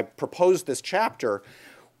I proposed this chapter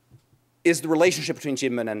is the relationship between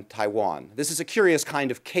Jimin and Taiwan. This is a curious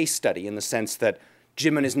kind of case study in the sense that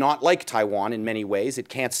Jimin is not like Taiwan in many ways. It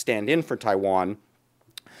can't stand in for Taiwan.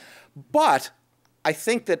 But I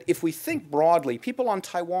think that if we think broadly, people on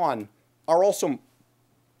Taiwan are also,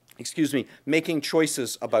 making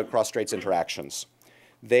choices about cross-straits interactions.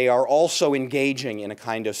 They are also engaging in a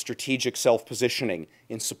kind of strategic self-positioning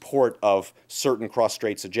in support of certain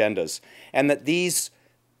cross-straits agendas, and that these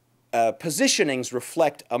positionings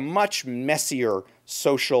reflect a much messier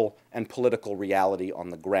social and political reality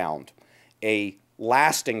on the ground. A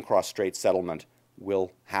lasting cross-strait settlement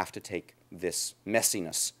will have to take this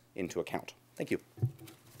messiness into account. Thank you.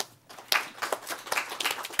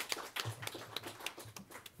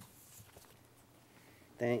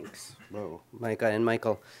 Thanks, Micah and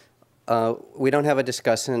Michael. We don't have a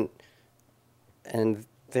discussant, and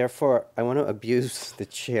therefore I want to abuse the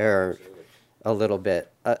chair a little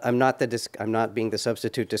bit. I'm not being the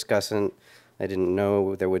substitute discussant. I didn't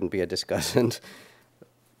know there wouldn't be a discussant.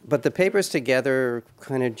 But the papers together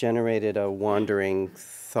kind of generated a wandering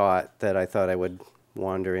thought that I thought I would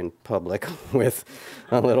wander in public with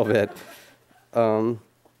a little bit. I want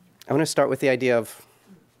to start with the idea of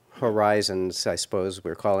horizons, I suppose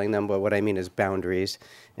we're calling them, but what I mean is boundaries,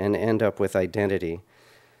 and end up with identity.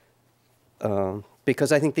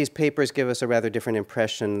 Because I think these papers give us a rather different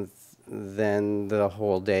impression than the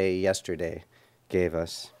whole day yesterday gave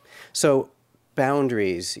us. So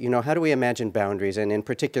boundaries, how do we imagine boundaries? And in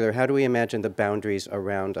particular, how do we imagine the boundaries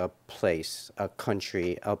around a place, a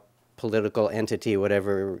country, a political entity,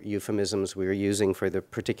 whatever euphemisms we were using for the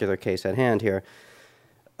particular case at hand here?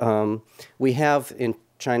 We have, in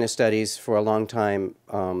China studies for a long time,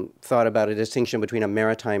 thought about a distinction between a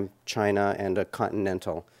maritime China and a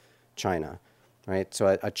continental China, right?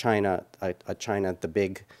 So a China, the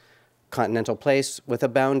big continental place with a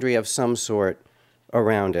boundary of some sort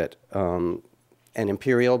around it. An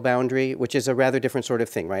imperial boundary, which is a rather different sort of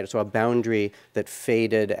thing, right? So a boundary that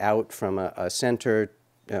faded out from a center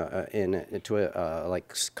into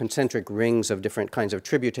like concentric rings of different kinds of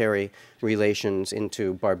tributary relations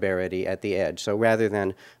into barbarity at the edge. So rather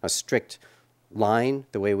than a strict line,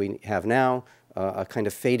 the way we have now, a kind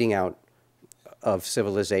of fading out of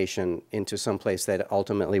civilization into some place that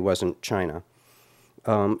ultimately wasn't China.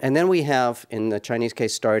 And then we have, in the Chinese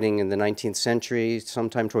case, starting in the 19th century,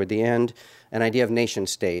 sometime toward the end, an idea of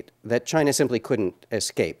nation-state that China simply couldn't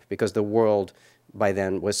escape because the world by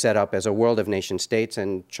then was set up as a world of nation-states,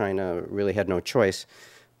 and China really had no choice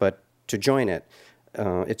but to join it.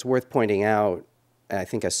 It's worth pointing out, I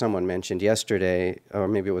think as someone mentioned yesterday, or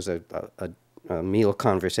maybe it was a meal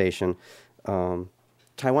conversation,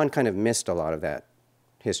 Taiwan kind of missed a lot of that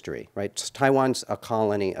history, right? Taiwan's a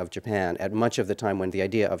colony of Japan at much of the time when the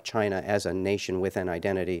idea of China as a nation with an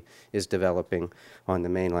identity is developing on the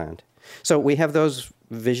mainland. So we have those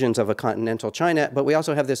visions of a continental China, but we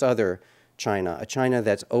also have this other China, a China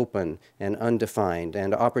that's open and undefined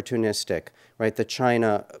and opportunistic, right? The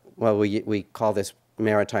China, well, we call this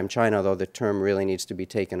maritime China, though the term really needs to be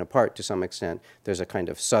taken apart to some extent. There's a kind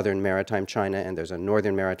of southern maritime China and there's a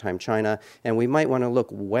northern maritime China, and we might want to look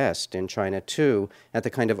west in China too at the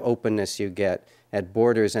kind of openness you get at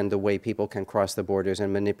borders and the way people can cross the borders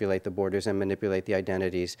and manipulate the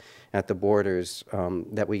identities at the borders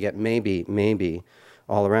that we get maybe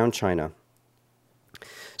all around China.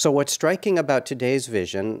 So what's striking about today's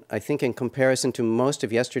vision, I think in comparison to most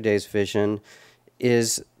of yesterday's vision,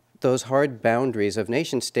 is those hard boundaries of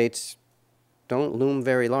nation-states don't loom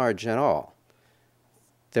very large at all.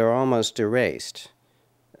 They're almost erased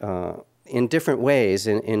in different ways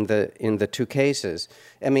in the two cases.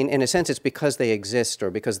 I mean, in a sense, it's because they exist or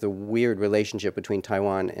because the weird relationship between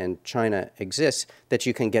Taiwan and China exists that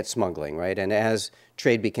you can get smuggling, right? And as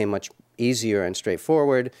trade became much easier and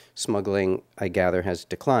straightforward, smuggling, I gather, has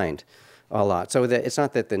declined a lot. So it's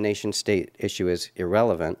not that the nation-state issue is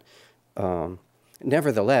irrelevant.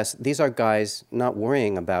 Nevertheless, these are guys not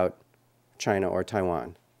worrying about China or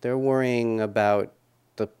Taiwan. They're worrying about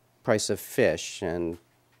the price of fish and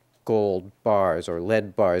gold bars or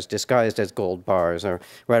lead bars disguised as gold bars, or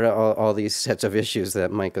right, all these sets of issues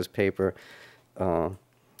that Micah's paper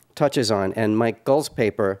touches on. And Mike Gull's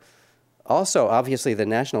paper Also, obviously, the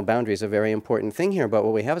national boundary is a very important thing here, but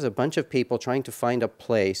what we have is a bunch of people trying to find a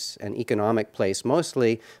place, an economic place,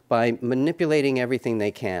 mostly by manipulating everything they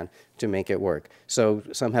can to make it work. So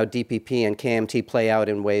somehow DPP and KMT play out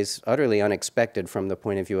in ways utterly unexpected from the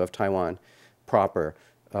point of view of Taiwan proper.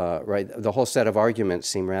 Right? The whole set of arguments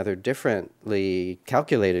seem rather differently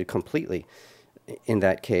calculated completely in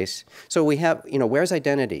that case. So we have, where's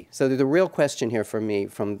identity? So the real question here for me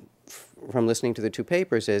from listening to the two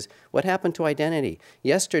papers is, what happened to identity?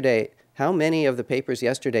 Yesterday, how many of the papers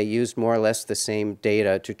yesterday used more or less the same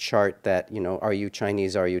data to chart that, are you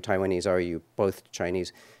Chinese, are you Taiwanese, are you both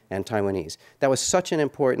Chinese and Taiwanese? That was such an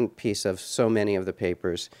important piece of so many of the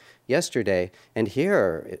papers yesterday. And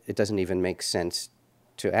here, it doesn't even make sense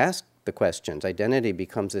to ask the questions. Identity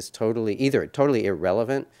becomes this either totally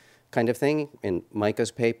irrelevant kind of thing. In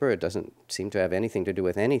Micah's paper, it doesn't seem to have anything to do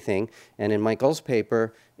with anything. And in Michael's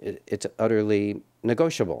paper, it's utterly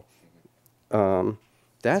negotiable.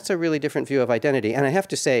 That's a really different view of identity. And I have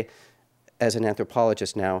to say, as an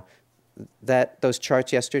anthropologist now, that those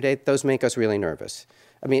charts yesterday, those make us really nervous.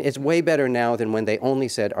 I mean, it's way better now than when they only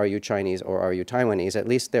said, are you Chinese or are you Taiwanese? At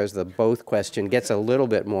least there's the both question, gets a little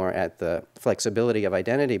bit more at the flexibility of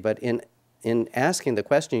identity. But in asking the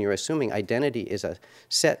question, you're assuming identity is a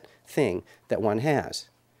set thing that one has.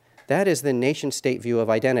 That is the nation-state view of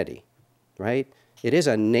identity, right? It is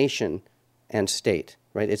a nation and state,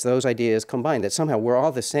 right? It's those ideas combined, that somehow we're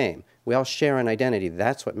all the same. We all share an identity.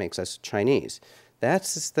 That's what makes us Chinese.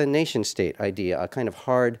 That's the nation-state idea, a kind of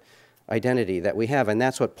hard identity that we have, and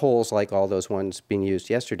that's what polls like all those ones being used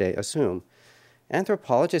yesterday assume.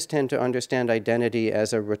 Anthropologists tend to understand identity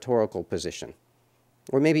as a rhetorical position,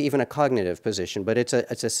 or maybe even a cognitive position, but it's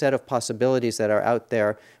a set of possibilities that are out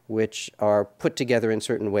there which are put together in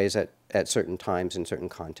certain ways at certain times in certain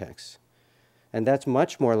contexts. And that's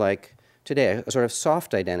much more like today, a sort of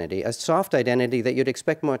soft identity that you'd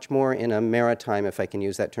expect much more in a maritime, if I can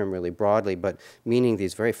use that term really broadly, but meaning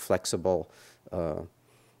these very flexible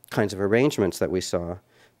kinds of arrangements that we saw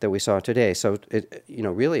today. So,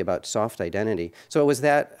 really about soft identity. So it was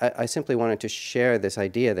that I simply wanted to share this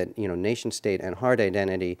idea that, nation state and hard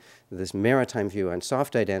identity, this maritime view and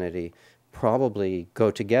soft identity probably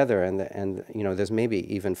go together, and there's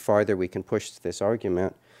maybe even farther we can push this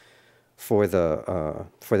argument for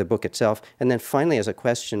the book itself. And then finally, as a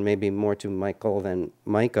question, maybe more to Michael than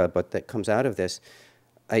Micah, but that comes out of this,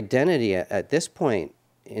 identity at this point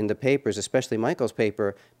in the papers, especially Michael's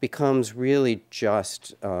paper, becomes really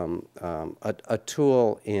just a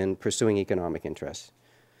tool in pursuing economic interests.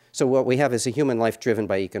 So what we have is a human life driven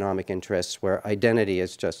by economic interests, where identity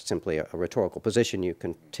is just simply a rhetorical position you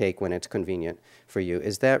can take when it's convenient for you.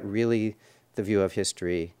 Is that really the view of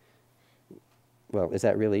history? Well, is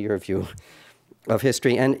that really your view of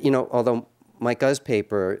history? And, although Micah's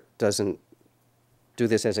paper doesn't do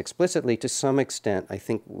this as explicitly, to some extent, I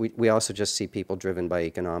think we also just see people driven by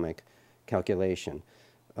economic calculation.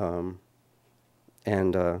 Coming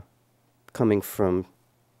from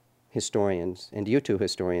historians, and you two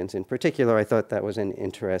historians in particular, I thought that was an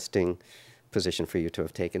interesting position for you to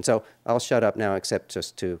have taken. So I'll shut up now, except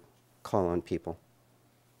just to call on people.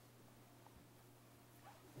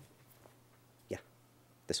 Yeah,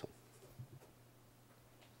 this one.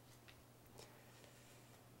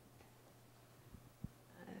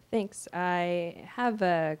 Thanks. I have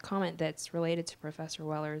a comment that's related to Professor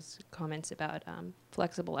Weller's comments about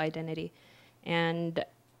flexible identity. And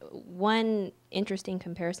one interesting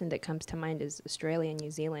comparison that comes to mind is Australia and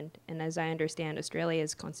New Zealand. And as I understand,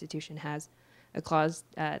 Australia's constitution has a clause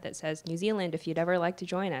that says, New Zealand, if you'd ever like to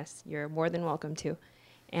join us, you're more than welcome to.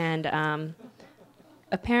 And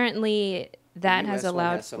apparently that has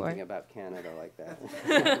allowed has something about Canada like that.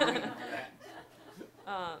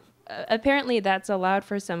 Apparently that's allowed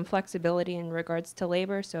for some flexibility in regards to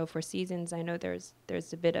labor. So for seasons, I know there's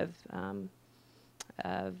a bit of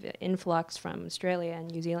influx from Australia and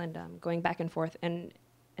New Zealand going back and forth. And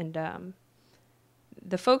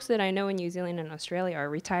the folks that I know in New Zealand and Australia are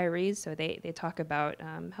retirees, so they talk about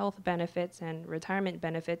health benefits and retirement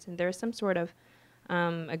benefits, and there's some sort of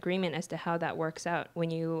agreement as to how that works out when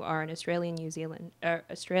you are an Australian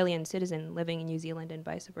citizen living in New Zealand and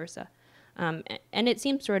vice versa. And it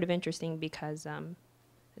seems sort of interesting because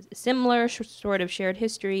similar sort of shared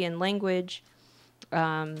history and language,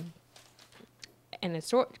 and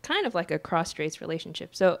it's kind of like a cross-race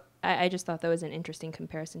relationship. So I just thought that was an interesting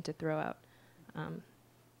comparison to throw out.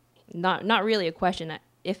 Not really a question.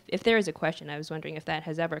 If there is a question, I was wondering if that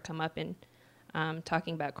has ever come up in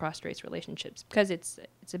talking about cross-race relationships, because it's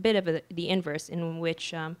a bit of the inverse, in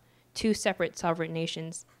which two separate sovereign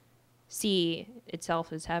nations see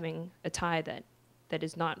itself as having a tie that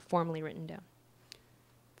is not formally written down.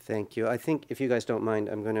 Thank you. I think if you guys don't mind,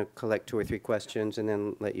 I'm going to collect 2 or 3 questions and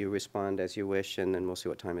then let you respond as you wish, and then we'll see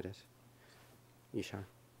what time it is. Yishan.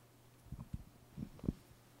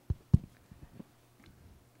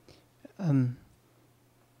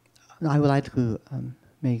 I would like to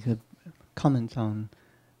make a comment on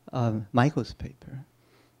Michael's paper.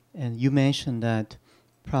 And you mentioned that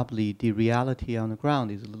probably the reality on the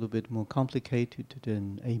ground is a little bit more complicated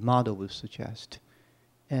than a model would suggest.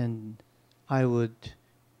 And I would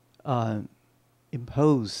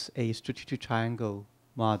impose a strategic triangle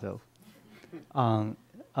model on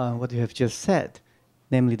what you have just said,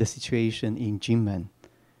 namely the situation in Jinmen.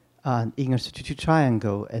 In a strategic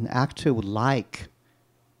triangle, an actor would like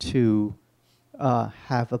to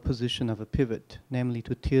have a position of a pivot, namely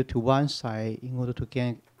to tilt to one side in order to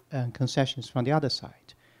gain concessions from the other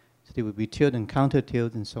side. So they would be tilt and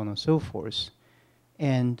counter-tilt and so on and so forth.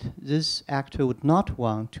 And this actor would not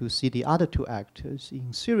want to see the other 2 actors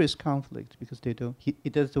in serious conflict because they don't. He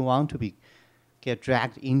doesn't want to get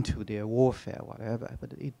dragged into their warfare, whatever.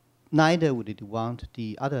 But neither would it want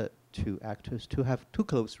the other 2 actors to have too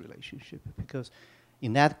close relationship because,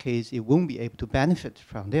 in that case, it won't be able to benefit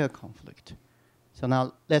from their conflict. So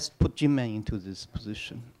now let's put Jinmen into this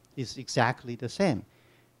position. It's exactly the same.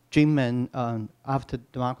 Jinmen, after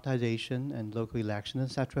democratization and local elections,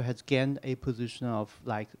 etc., has gained a position of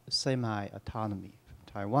like semi-autonomy from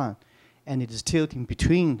Taiwan. And it is tilting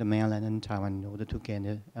between the mainland and Taiwan in order to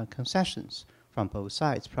gain concessions from both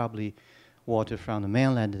sides. Probably water from the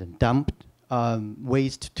mainland is dumped,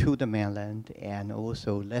 waste to the mainland, and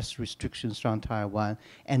also less restrictions from Taiwan,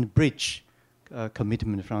 and bridge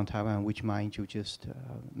commitment from Taiwan, which mind you just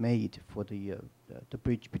made for the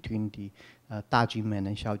bridge between the Dajinmen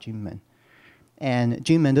and Xiaojinmen. And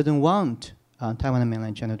Jinmen doesn't want Taiwan and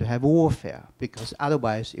mainland China to have warfare because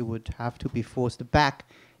otherwise it would have to be forced back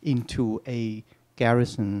into a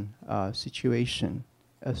garrison situation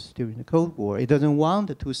as during the Cold War. It doesn't want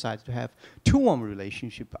the 2 sides to have too warm a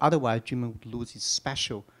relationship, otherwise Jinmen would lose its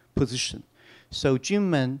special position. So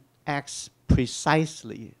Jinmen acts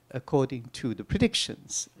precisely according to the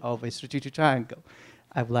predictions of a strategic triangle.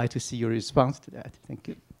 I would like to see your response to that. Thank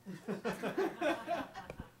you.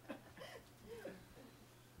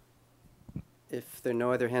 If there are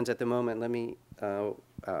no other hands at the moment, let me,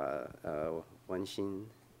 Wenxin.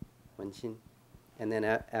 And then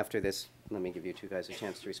after this, let me give you 2 guys a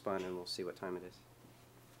chance to respond, and we'll see what time it is.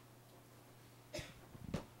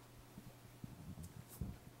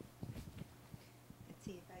 Let's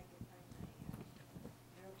see if I can find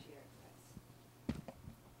my note here.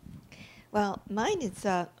 Well, mine is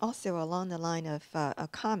also along the line of a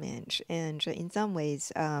comment, and in some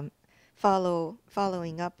ways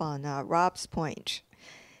following up on Rob's point.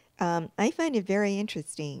 I find it very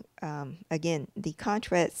interesting, again, the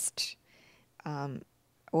contrast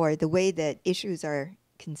or the way that issues are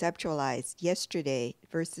conceptualized yesterday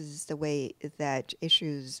versus the way that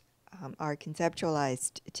issues are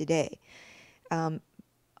conceptualized today. On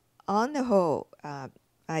the whole,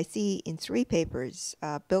 I see in 3 papers,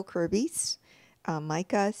 Bill Kirby's,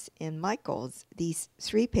 Micah's, and Michael's, these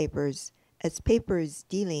 3 papers as papers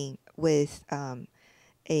dealing with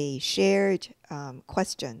a shared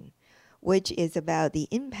question, which is about the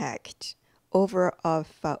impact of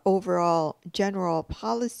overall general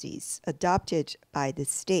policies adopted by the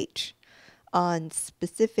state on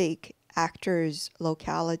specific actors,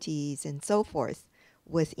 localities, and so forth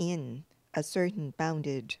within a certain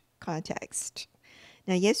bounded context.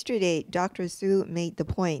 Now, yesterday, Dr. Su made the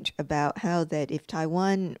point about how that if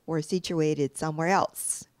Taiwan were situated somewhere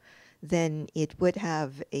else, then it would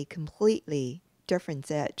have a completely different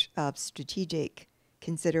set of strategic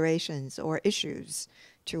considerations or issues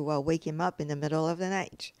to wake him up in the middle of the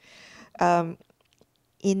night.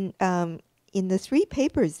 In the 3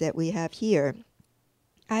 papers that we have here,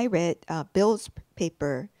 I read Bill's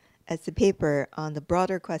paper as a paper on the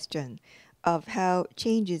broader question of how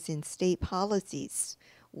changes in state policies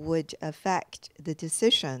would affect the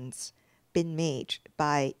decisions been made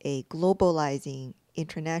by a globalizing,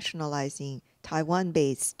 internationalizing,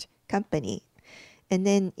 Taiwan-based company. And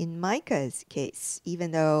then in Micah's case,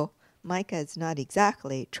 even though Micah is not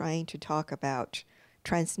exactly trying to talk about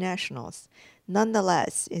transnationals,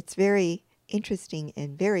 nonetheless, it's very interesting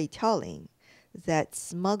and very telling that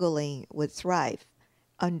smuggling would thrive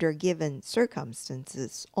under given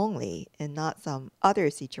circumstances only and not some other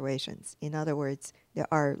situations. In other words, there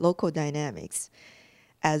are local dynamics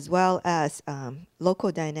as well as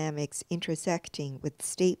local dynamics intersecting with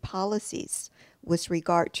state policies with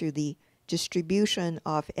regard to the distribution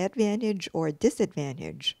of advantage or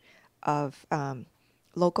disadvantage of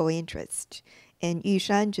local interest. And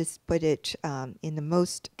Yushan just put it in the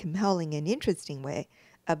most compelling and interesting way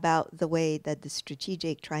about the way that the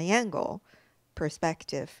strategic triangle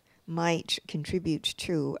perspective might contribute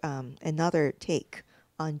to another take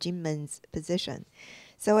on Jinmen's position.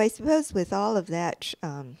 So I suppose with all of that,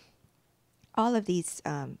 all of these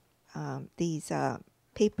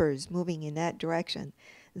papers moving in that direction,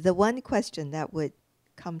 the one question that would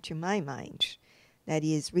come to my mind, that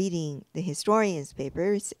is reading the historians'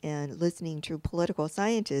 papers and listening to political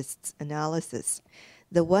scientists' analysis,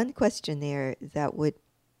 the one question there that would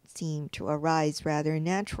seem to arise rather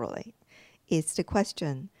naturally is the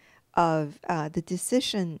question of the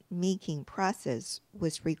decision-making process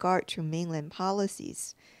with regard to mainland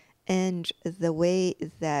policies and the way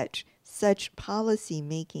that such policy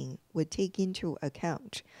making would take into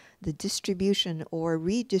account the distribution or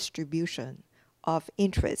redistribution of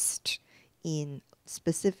interest in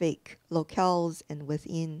specific locales and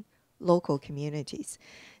within local communities.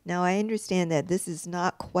 Now, I understand that this is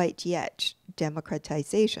not quite yet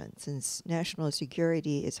democratization, since national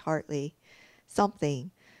security is hardly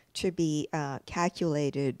something to be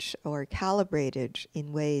calculated or calibrated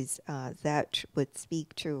in ways that would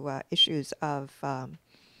speak to issues of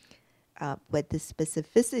what the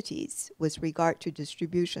specificities with regard to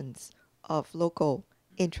distributions of local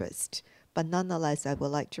interest. But nonetheless, I would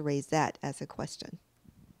like to raise that as a question.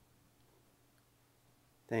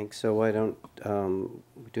 Thanks. So why don't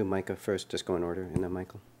we do Micah first, just go in order, and then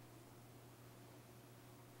Michael.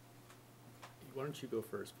 Why don't you go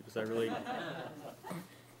first? Because I really...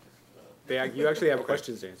 you actually have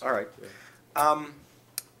questions to answer. All right. Yeah.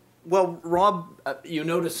 Well, Rob, you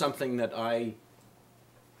noticed something that I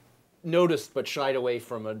noticed but shied away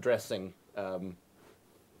from addressing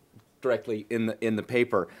directly in the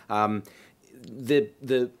paper.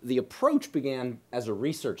 The approach began as a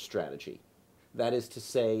research strategy. That is to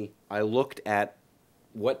say, I looked at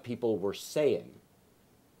what people were saying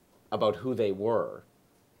about who they were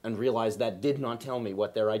and realized that did not tell me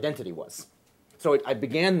what their identity was. So I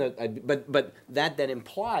began but that then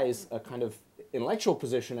implies a kind of intellectual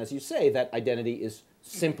position, as you say, that identity is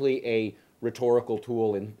simply a rhetorical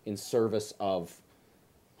tool in service of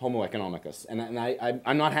Homo economicus, and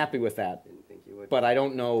I'm not happy with that. Didn't think you would. But I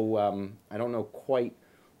don't know quite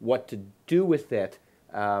what to do with it.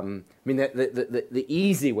 I mean, the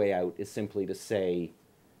easy way out is simply to say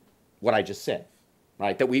what I just said,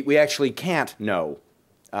 right? That we actually can't know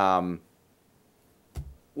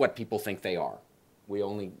what people think they are. We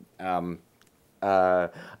only, I mean,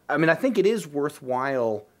 I think it is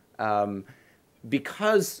worthwhile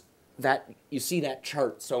because that you see that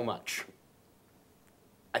chart so much.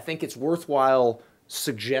 I think it's worthwhile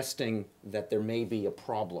suggesting that there may be a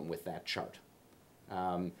problem with that chart.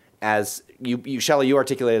 As Shelley, you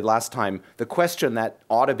articulated last time, the question that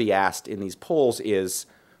ought to be asked in these polls is,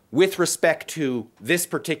 with respect to this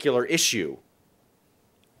particular issue,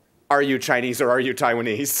 are you Chinese or are you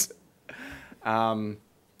Taiwanese?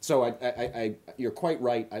 So you're quite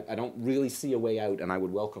right. I don't really see a way out, and I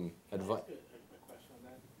would welcome advice. A question on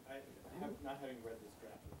that. Not having read this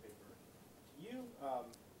draft of the paper,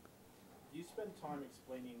 do you spend time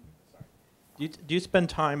explaining? Sorry. Do you spend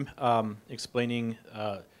time explaining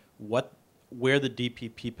where the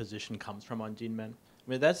DPP position comes from on Jinmen? I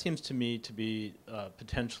mean, that seems to me to be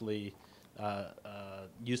potentially a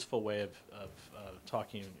useful way of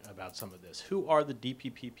talking about some of this. Who are the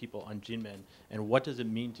DPP people on Jinmen, and what does it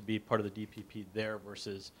mean to be part of the DPP there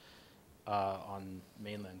versus on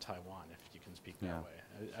mainland Taiwan, if you can speak that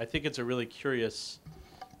way? I think it's a really curious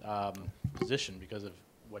position because of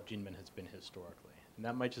what Jinmen has been historically. And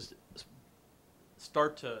that might just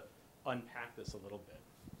start to unpack this a little bit.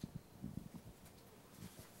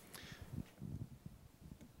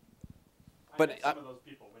 But some of those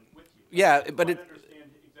people went with you. Yeah, but I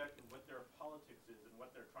understand exactly what their politics is and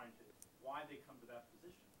what they're trying to, why they come to that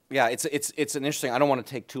position. Yeah, it's an interesting. I don't want to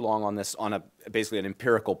take too long on this on basically an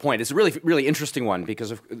empirical point. It's a really interesting one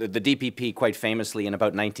because of the DPP quite famously in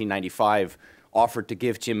about 1995 offered to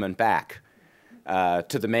give Jinmen back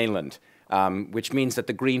to the mainland, which means that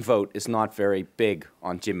the Green vote is not very big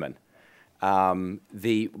on Jinmen. So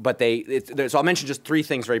I'll mention just three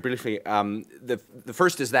things very briefly. The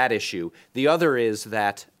first is that issue. The other is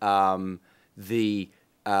that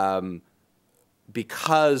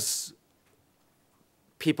because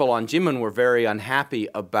people on Jinmen were very unhappy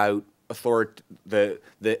about the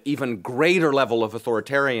even greater level of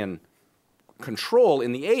authoritarian control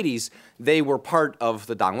in the 80s, they were part of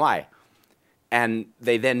the Dangwai. And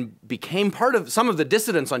they then became part of, some of the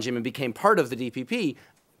dissidents on Jinmen became part of the DPP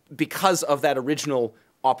because of that original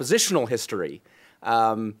oppositional history.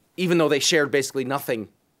 Even though they shared basically nothing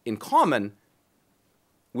in common,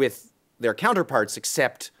 with their counterparts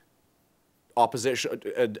except opposition,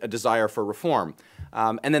 a desire for reform.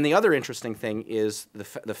 And then the other interesting thing is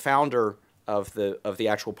the founder of the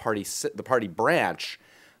actual party, the party branch,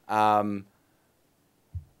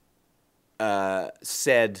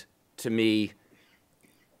 said to me,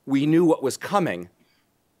 "We knew what was coming,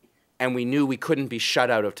 and we knew we couldn't be shut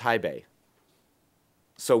out of Taipei.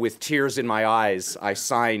 So with tears in my eyes, I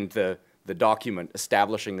signed the document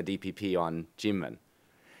establishing the DPP on Jinmen."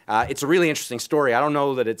 It's a really interesting story. I don't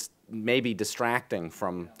know that it's maybe distracting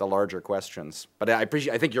from the larger questions, but I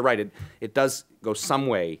think you're right. It does go some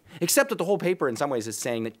way, except that the whole paper in some ways is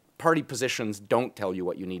saying that party positions don't tell you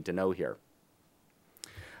what you need to know here.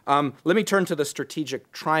 Let me turn to the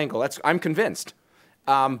strategic triangle. I'm convinced.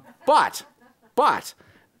 So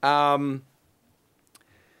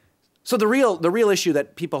the real issue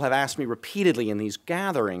that people have asked me repeatedly in these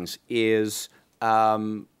gatherings is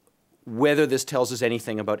whether this tells us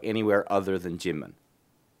anything about anywhere other than Jinmen.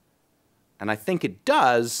 And I think it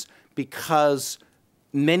does because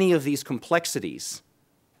many of these complexities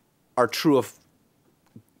are true of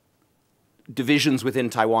divisions within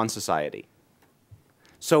Taiwan society.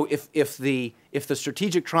 So if the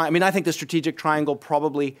strategic triangle, I mean, I think the strategic triangle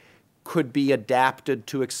probably could be adapted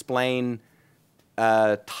to explain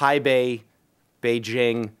Taipei,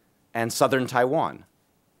 Beijing, and southern Taiwan,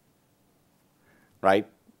 right?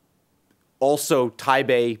 Also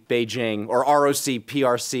Taipei, Beijing, or ROC,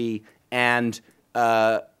 PRC, and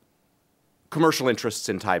commercial interests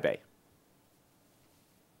in Taipei.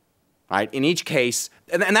 Right? In each case,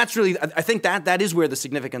 and that's really, I think that is where the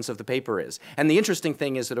significance of the paper is. And the interesting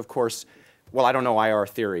thing is that, of course, well, I don't know IR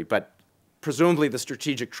theory, but presumably the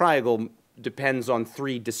strategic triangle depends on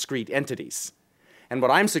 3 discrete entities. And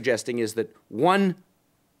what I'm suggesting is that one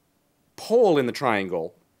pole in the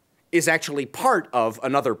triangle is actually part of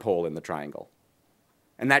another pole in the triangle.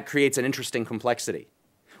 And that creates an interesting complexity.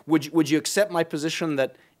 Would you accept my position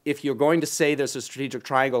that if you're going to say there's a strategic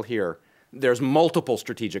triangle here, there's multiple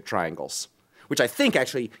strategic triangles, which I think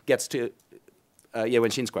actually gets to Ye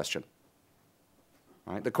Wenxin's question.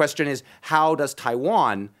 Right? The question is, how does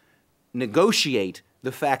Taiwan negotiate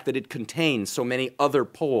the fact that it contains so many other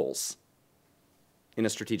poles in a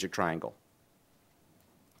strategic triangle?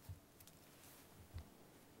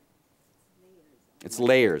 It's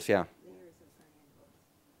layers, yeah.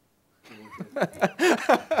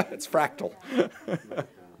 It's fractal.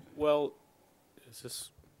 Well, is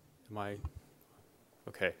this, am I,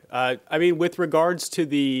 okay. I mean, with regards to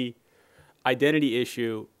the identity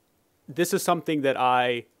issue, this is something that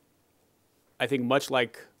I think much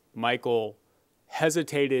like Michael,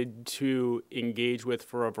 hesitated to engage with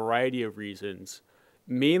for a variety of reasons,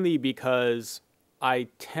 mainly because I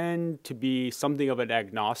tend to be something of an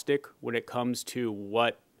agnostic when it comes to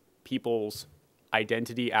what people's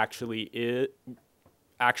identity actually is,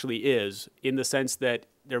 in the sense that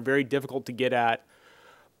they're very difficult to get at,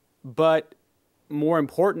 but more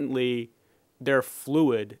importantly, they're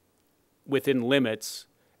fluid within limits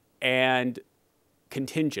and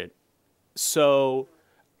contingent. So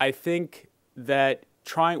I think that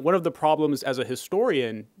one of the problems as a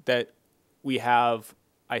historian that we have,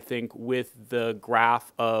 I think, with the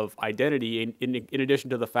graph of identity, in addition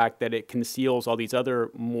to the fact that it conceals all these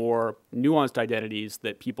other more nuanced identities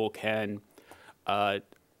that people can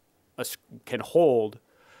hold,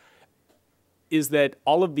 is that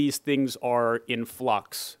all of these things are in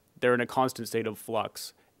flux. They're in a constant state of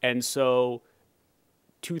flux. And so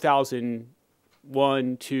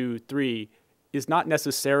 2001, 2, 3 is not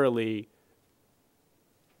necessarily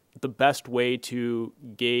the best way to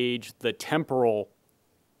gauge the temporal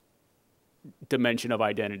dimension of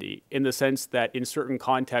identity, in the sense that in certain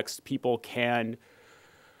contexts, people can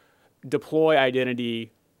deploy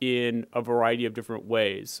identity in a variety of different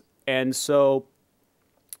ways. And so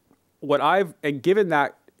and given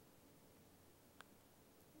that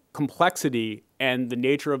complexity and the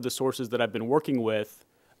nature of the sources that I've been working with,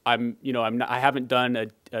 I haven't done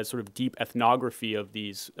a sort of deep ethnography of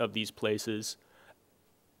these places.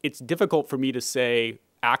 It's difficult for me to say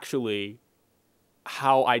actually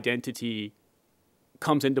how identity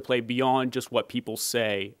comes into play beyond just what people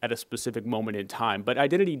say at a specific moment in time. But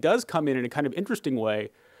identity does come in a kind of interesting way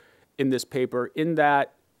in this paper, in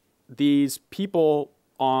that these people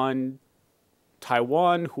on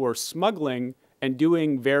Taiwan who are smuggling and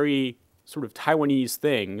doing very sort of Taiwanese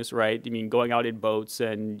things, right? I mean, going out in boats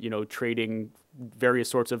and, trading various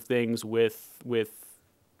sorts of things with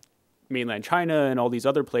mainland China and all these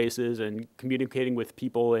other places, and communicating with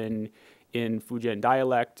people in Fujian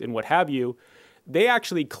dialect and what have you. They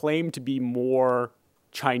actually claim to be more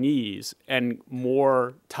Chinese and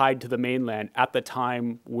more tied to the mainland at the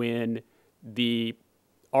time when the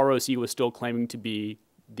ROC was still claiming to be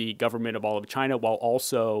the government of all of China, while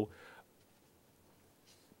also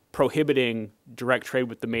prohibiting direct trade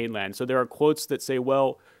with the mainland. So there are quotes that say,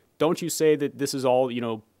 well, don't you say that this is all,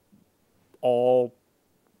 all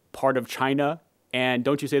part of China? And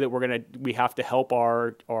don't you say that we have to help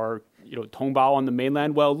our Tongbao on the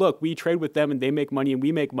mainland? Well, look, we trade with them and they make money and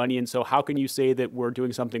we make money. And so how can you say that we're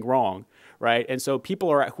doing something wrong, right? And so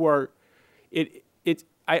people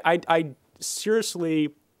I seriously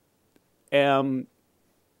am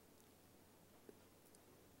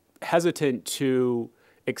hesitant to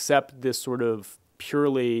accept this sort of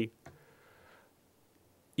purely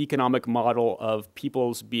economic model of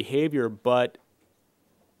people's behavior, but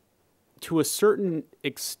to a certain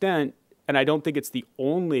extent, and I don't think it's the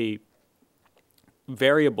only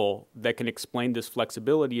variable that can explain this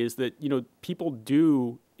flexibility, is that people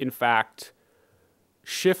do in fact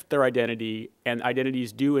shift their identity, and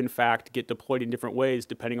identities do in fact get deployed in different ways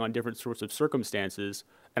depending on different sorts of circumstances.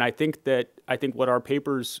 And I think what our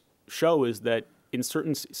papers show is that in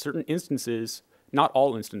certain instances, not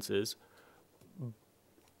all instances,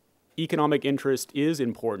 economic interest is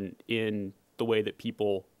important in the way that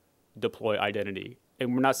people deploy identity.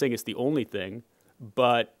 And we're not saying it's the only thing,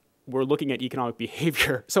 but we're looking at economic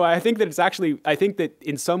behavior. So I think that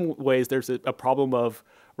in some ways there's a problem of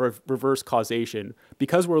reverse causation.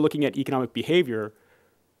 Because we're looking at economic behavior,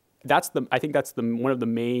 I think that's one of the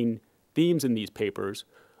main themes in these papers.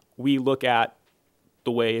 We look at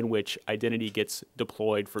the way in which identity gets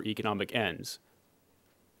deployed for economic ends,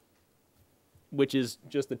 which is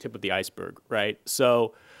just the tip of the iceberg, right?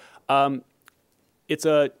 So it's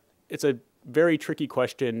a very tricky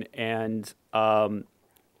question, and I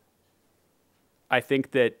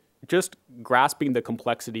think that just grasping the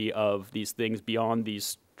complexity of these things beyond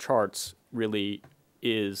these charts really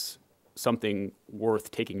is something worth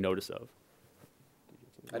taking notice of.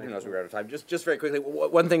 I didn't know we were out of time. Just very quickly,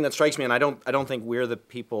 one thing that strikes me, and I don't think we're the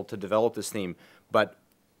people to develop this theme, but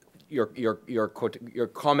your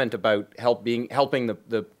comment about helping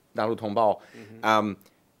the Nalu Tongbao.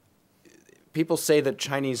 People say that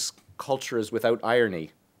Chinese culture is without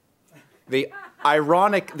irony. The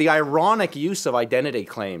ironic use of identity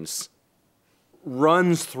claims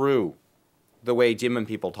runs through the way Jimin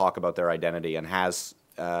people talk about their identity, and has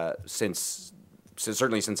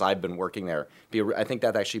certainly since I've been working there. I think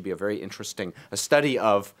that actually be a very interesting, a study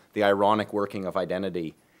of the ironic working of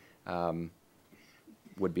identity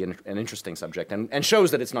would be an interesting subject, and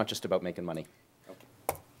shows that it's not just about making money.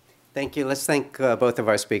 Thank you. Let's thank both of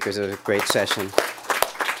our speakers. It was a great session.